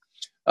academy.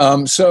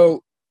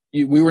 So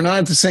we were not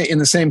in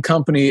the same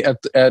company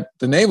at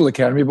the Naval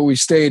Academy, but we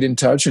stayed in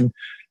touch, and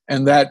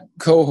that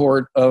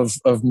cohort of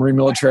Marine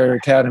Military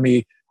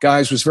Academy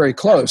guys was very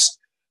close.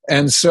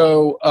 And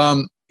so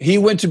he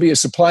went to be a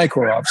supply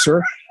corps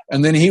officer,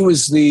 and then he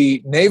was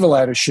the naval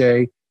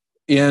attaché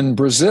in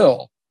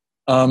Brazil,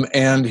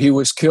 and he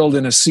was killed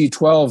in a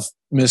C-12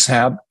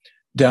 mishap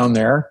down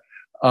there.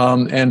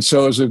 And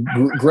so it was a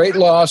great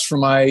loss for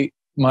my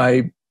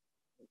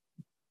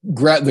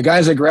the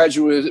guys I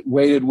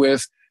graduated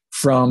with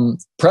from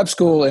prep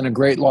school, and a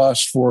great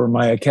loss for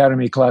my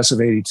academy class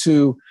of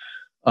 82.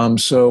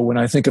 So when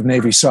I think of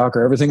Navy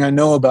soccer, everything I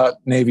know about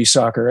Navy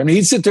soccer, I mean,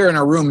 he'd sit there in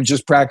our room and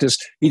just practice.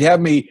 He'd have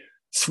me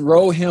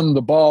throw him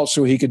the ball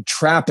so he could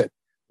trap it.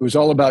 It was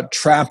all about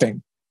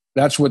trapping.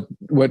 That's what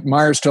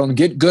Myers told him,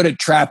 get good at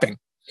trapping.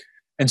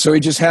 And so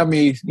he'd just have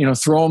me,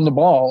 throw him the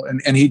ball,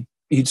 and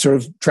he'd sort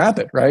of trap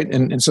it, right?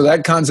 And so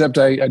that concept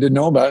I didn't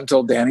know about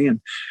until Danny.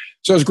 And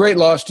so it was a great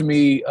loss to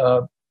me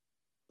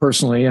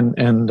personally.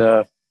 And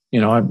I,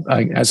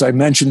 as I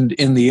mentioned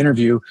in the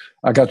interview,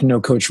 I got to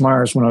know Coach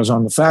Myers when I was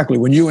on the faculty,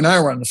 when you and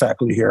I were on the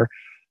faculty here,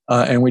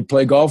 and we'd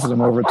play golf with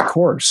him over at the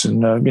course.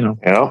 And, a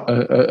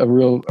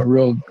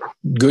real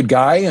good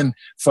guy and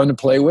fun to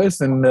play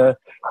with, and, an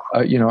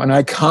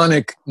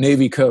iconic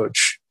Navy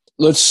coach.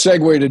 Let's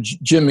segue to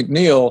Jim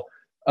McNeil.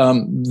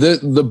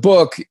 The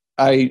book,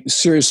 I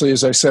seriously,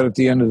 as I said at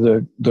the end of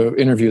the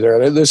interview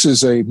there, this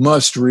is a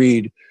must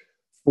read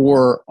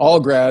for all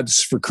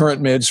grads, for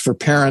current mids, for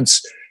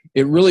parents.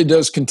 It really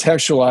does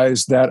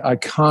contextualize that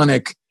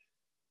iconic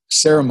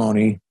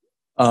ceremony.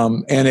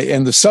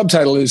 And the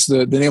subtitle is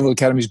the Naval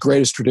Academy's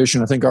Greatest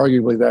Tradition. I think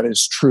arguably that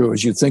is true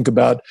as you think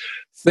about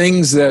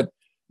things that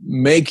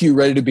make you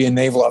ready to be a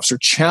naval officer,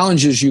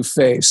 challenges you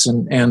face.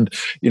 And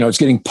it's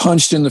getting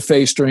punched in the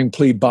face during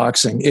plebe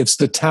boxing. It's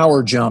the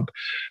tower jump.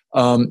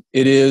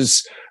 It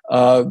is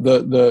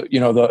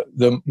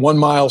the 1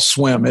 mile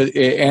swim.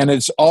 And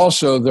it's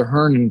also the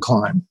Herndon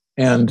climb.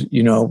 And,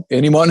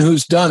 anyone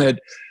who's done it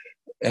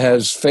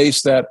has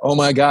faced that, oh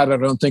my God, I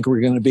don't think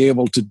we're going to be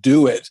able to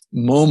do it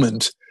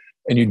moment.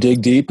 And you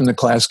dig deep and the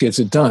class gets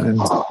it done. And,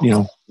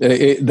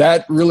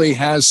 that really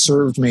has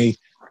served me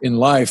in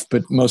life,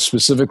 but most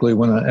specifically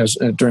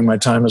during my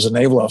time as a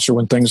naval officer,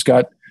 when things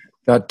got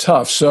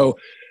tough. So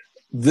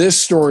this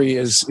story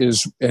is,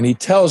 and he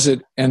tells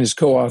it, and his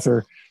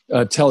co-author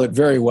tell it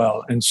very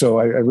well. And so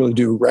I really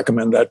do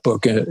recommend that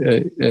book.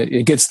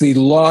 It gets the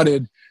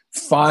lauded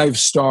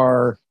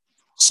 5-star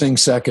Sing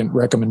Second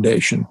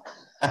recommendation,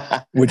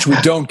 which we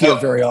don't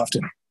give very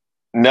often.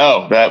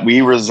 No, that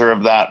we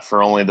reserve that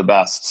for only the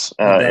best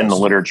in the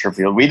literature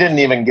field. We didn't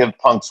even give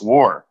Punk's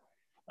War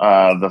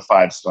the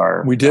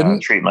 5-star we didn't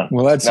treatment.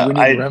 Well, we need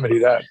to remedy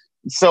that.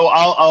 So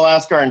I'll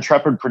ask our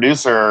intrepid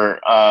producer.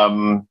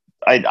 I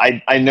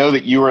know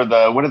that you were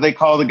what do they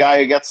call the guy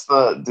who gets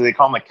do they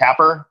call him a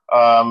capper?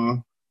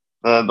 The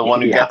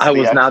one who gets. I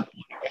was not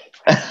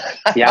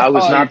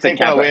the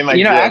capper.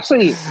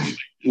 Actually,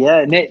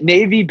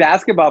 Navy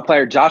basketball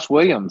player Josh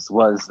Williams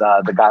was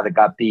the guy that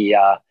got the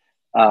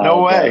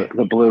no way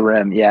the blue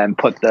rim, and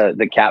put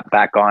the cap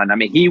back on. I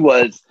mean, he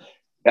was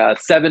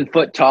 7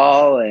 foot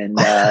tall, and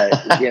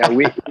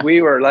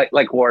we were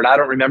like Ward. I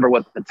don't remember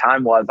what the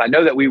time was. I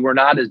know that we were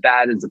not as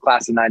bad as the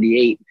class of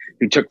 '98,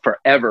 who took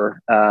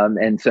forever.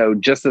 And so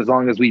just as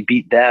long as we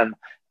beat them,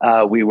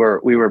 we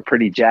were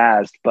pretty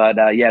jazzed. But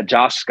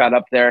Josh got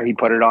up there, he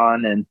put it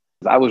on, and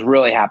I was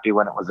really happy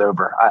when it was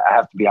over. I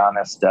have to be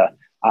honest.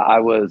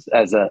 I was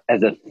as a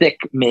thick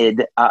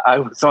mid. I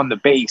was on the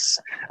base.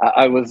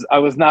 I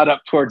was not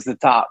up towards the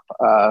top.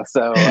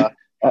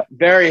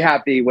 Very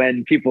happy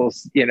when people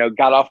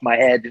got off my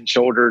head and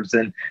shoulders,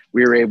 and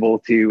we were able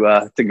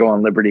to go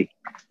on Liberty.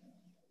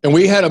 And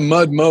we had a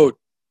mud moat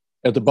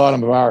at the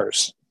bottom of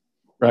ours,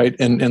 right?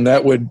 And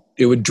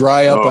it would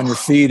dry up on your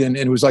feet, and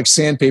it was like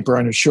sandpaper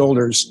on your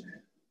shoulders.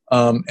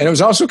 And it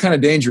was also kind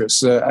of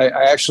dangerous. I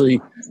actually,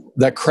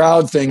 that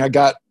crowd thing, I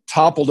got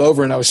toppled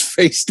over and I was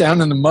face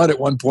down in the mud at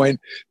one point,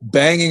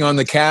 banging on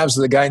the calves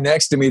of the guy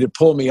next to me to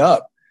pull me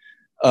up.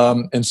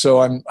 And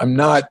so I'm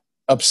not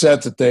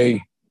upset that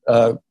they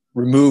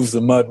removed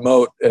the mud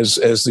moat as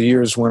the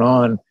years went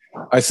on.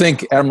 I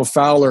think Admiral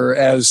Fowler,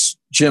 as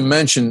Jim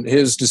mentioned,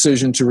 his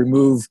decision to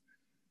remove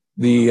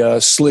the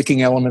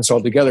slicking elements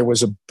altogether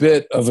was a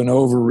bit of an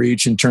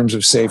overreach in terms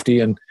of safety.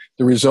 And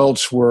the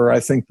results were, I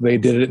think they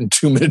did it in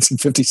 2 minutes and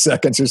 50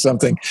 seconds or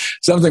something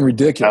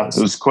ridiculous.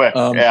 It was quick.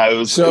 It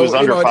was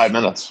under 5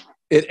 minutes.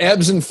 It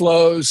ebbs and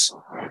flows.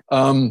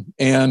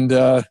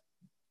 It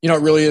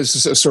really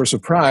is a source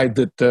of pride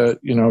that,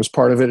 I was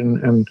part of it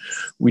and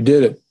we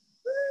did it.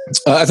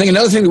 I think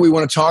another thing that we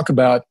want to talk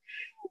about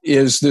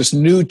is this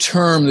new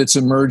term that's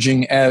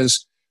emerging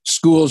as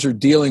schools are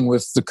dealing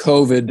with the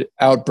COVID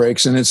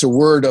outbreaks, and it's a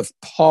word of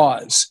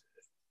pause.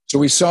 So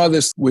we saw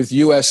this with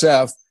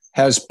USF,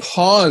 has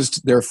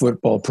paused their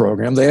football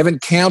program. They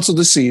haven't canceled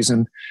the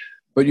season,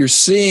 but you're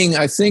seeing,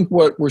 I think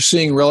what we're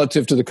seeing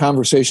relative to the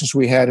conversations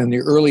we had in the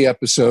early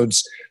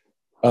episodes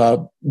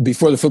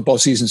before the football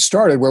season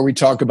started, where we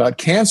talked about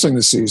canceling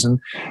the season,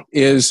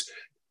 is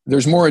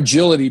there's more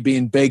agility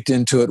being baked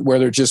into it, where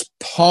they're just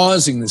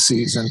pausing the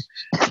season,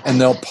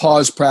 and they'll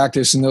pause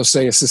practice and they'll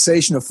say a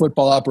cessation of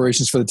football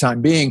operations for the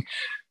time being.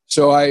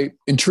 So I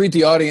entreat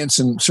the audience,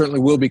 and certainly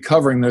we'll be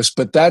covering this,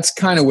 but that's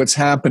kind of what's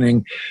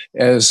happening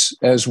as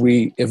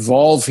we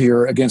evolve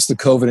here against the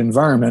COVID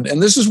environment.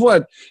 And this is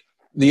what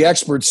the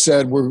experts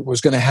said was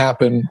going to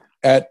happen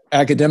at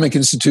academic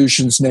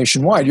institutions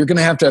nationwide. You're going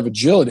to have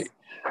agility,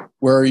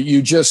 where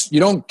you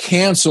don't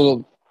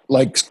cancel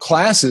like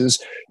classes.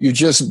 You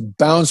just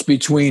bounce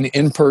between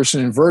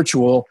in-person and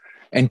virtual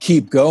and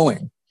keep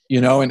going,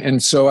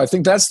 and so I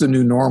think that's the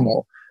new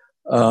normal.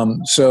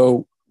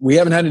 So we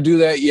haven't had to do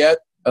that yet.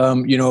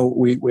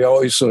 We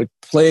always sort of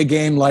play a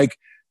game like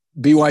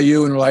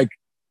BYU and we're like,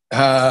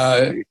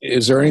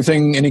 is there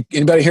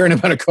anybody hearing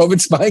about a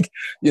COVID spike?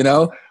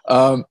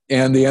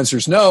 And the answer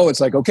is no. It's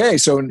like, okay,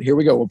 so here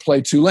we go. We'll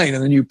play Tulane.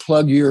 And then you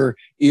plug your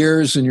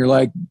ears and you're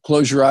like,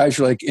 close your eyes.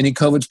 You're like, any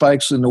COVID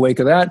spikes in the wake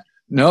of that?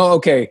 No.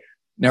 Okay.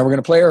 Now we're going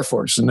to play Air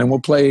Force, and then we'll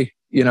play,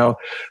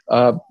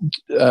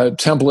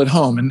 Temple at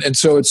home. And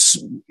so it's,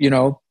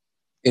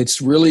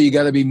 it's really, you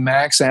got to be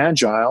max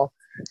agile.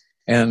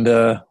 And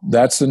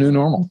that's the new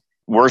normal.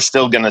 We're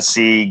still going to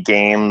see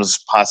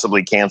games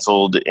possibly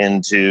canceled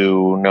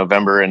into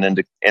November and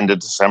into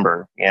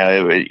December.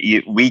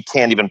 We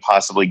can't even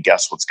possibly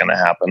guess what's going to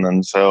happen.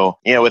 And so,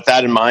 with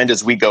that in mind,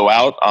 as we go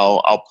out,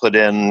 I'll put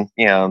in,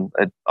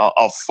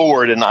 I'll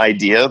forward an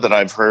idea that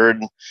I've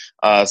heard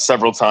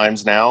several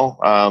times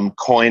now,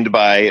 coined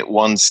by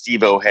one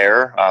Steve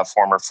O'Hare,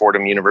 former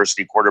Fordham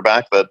University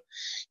quarterback, that,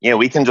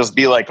 we can just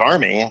be like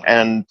Army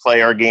and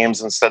play our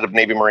games instead of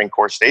Navy Marine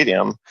Corps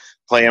Stadium.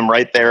 Play them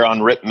right there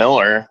on Rip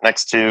Miller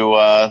next to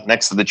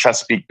the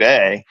Chesapeake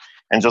Bay,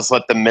 and just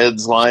let the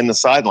mids line the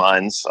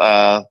sidelines.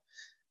 There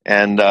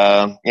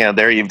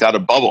you've got a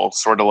bubble,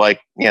 sort of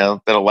like,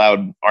 that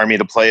allowed Army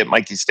to play at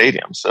Michie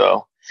Stadium.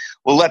 So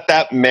we'll let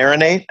that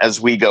marinate as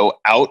we go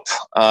out.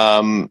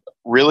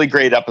 Really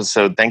great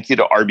episode. Thank you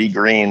to RB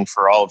Green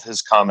for all of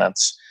his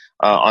comments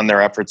on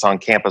their efforts on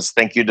campus.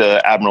 Thank you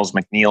to Admirals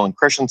McNeil and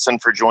Christensen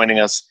for joining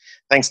us.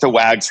 Thanks to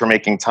Wags for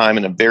making time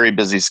in a very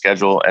busy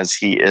schedule, as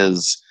he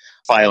is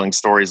filing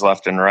stories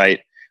left and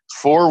right.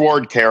 For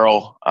Ward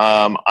Carroll,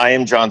 I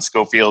am John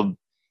Schofield,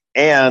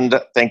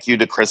 and thank you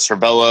to Chris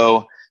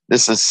Cervello.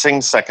 This is Sing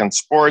Second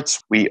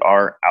Sports. We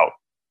are out.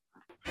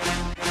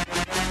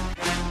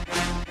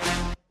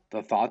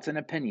 The thoughts and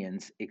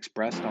opinions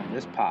expressed on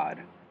this pod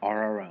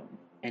are our own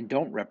and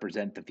don't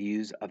represent the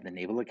views of the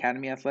Naval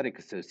Academy Athletic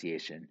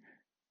Association,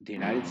 the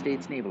United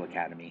States Naval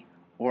Academy,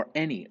 or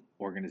any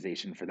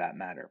organization for that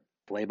matter.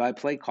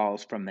 Play-by-play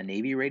calls from the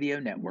Navy Radio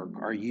Network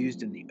are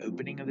used in the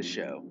opening of the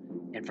show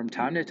and from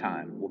time to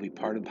time will be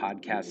part of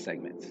podcast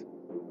segments.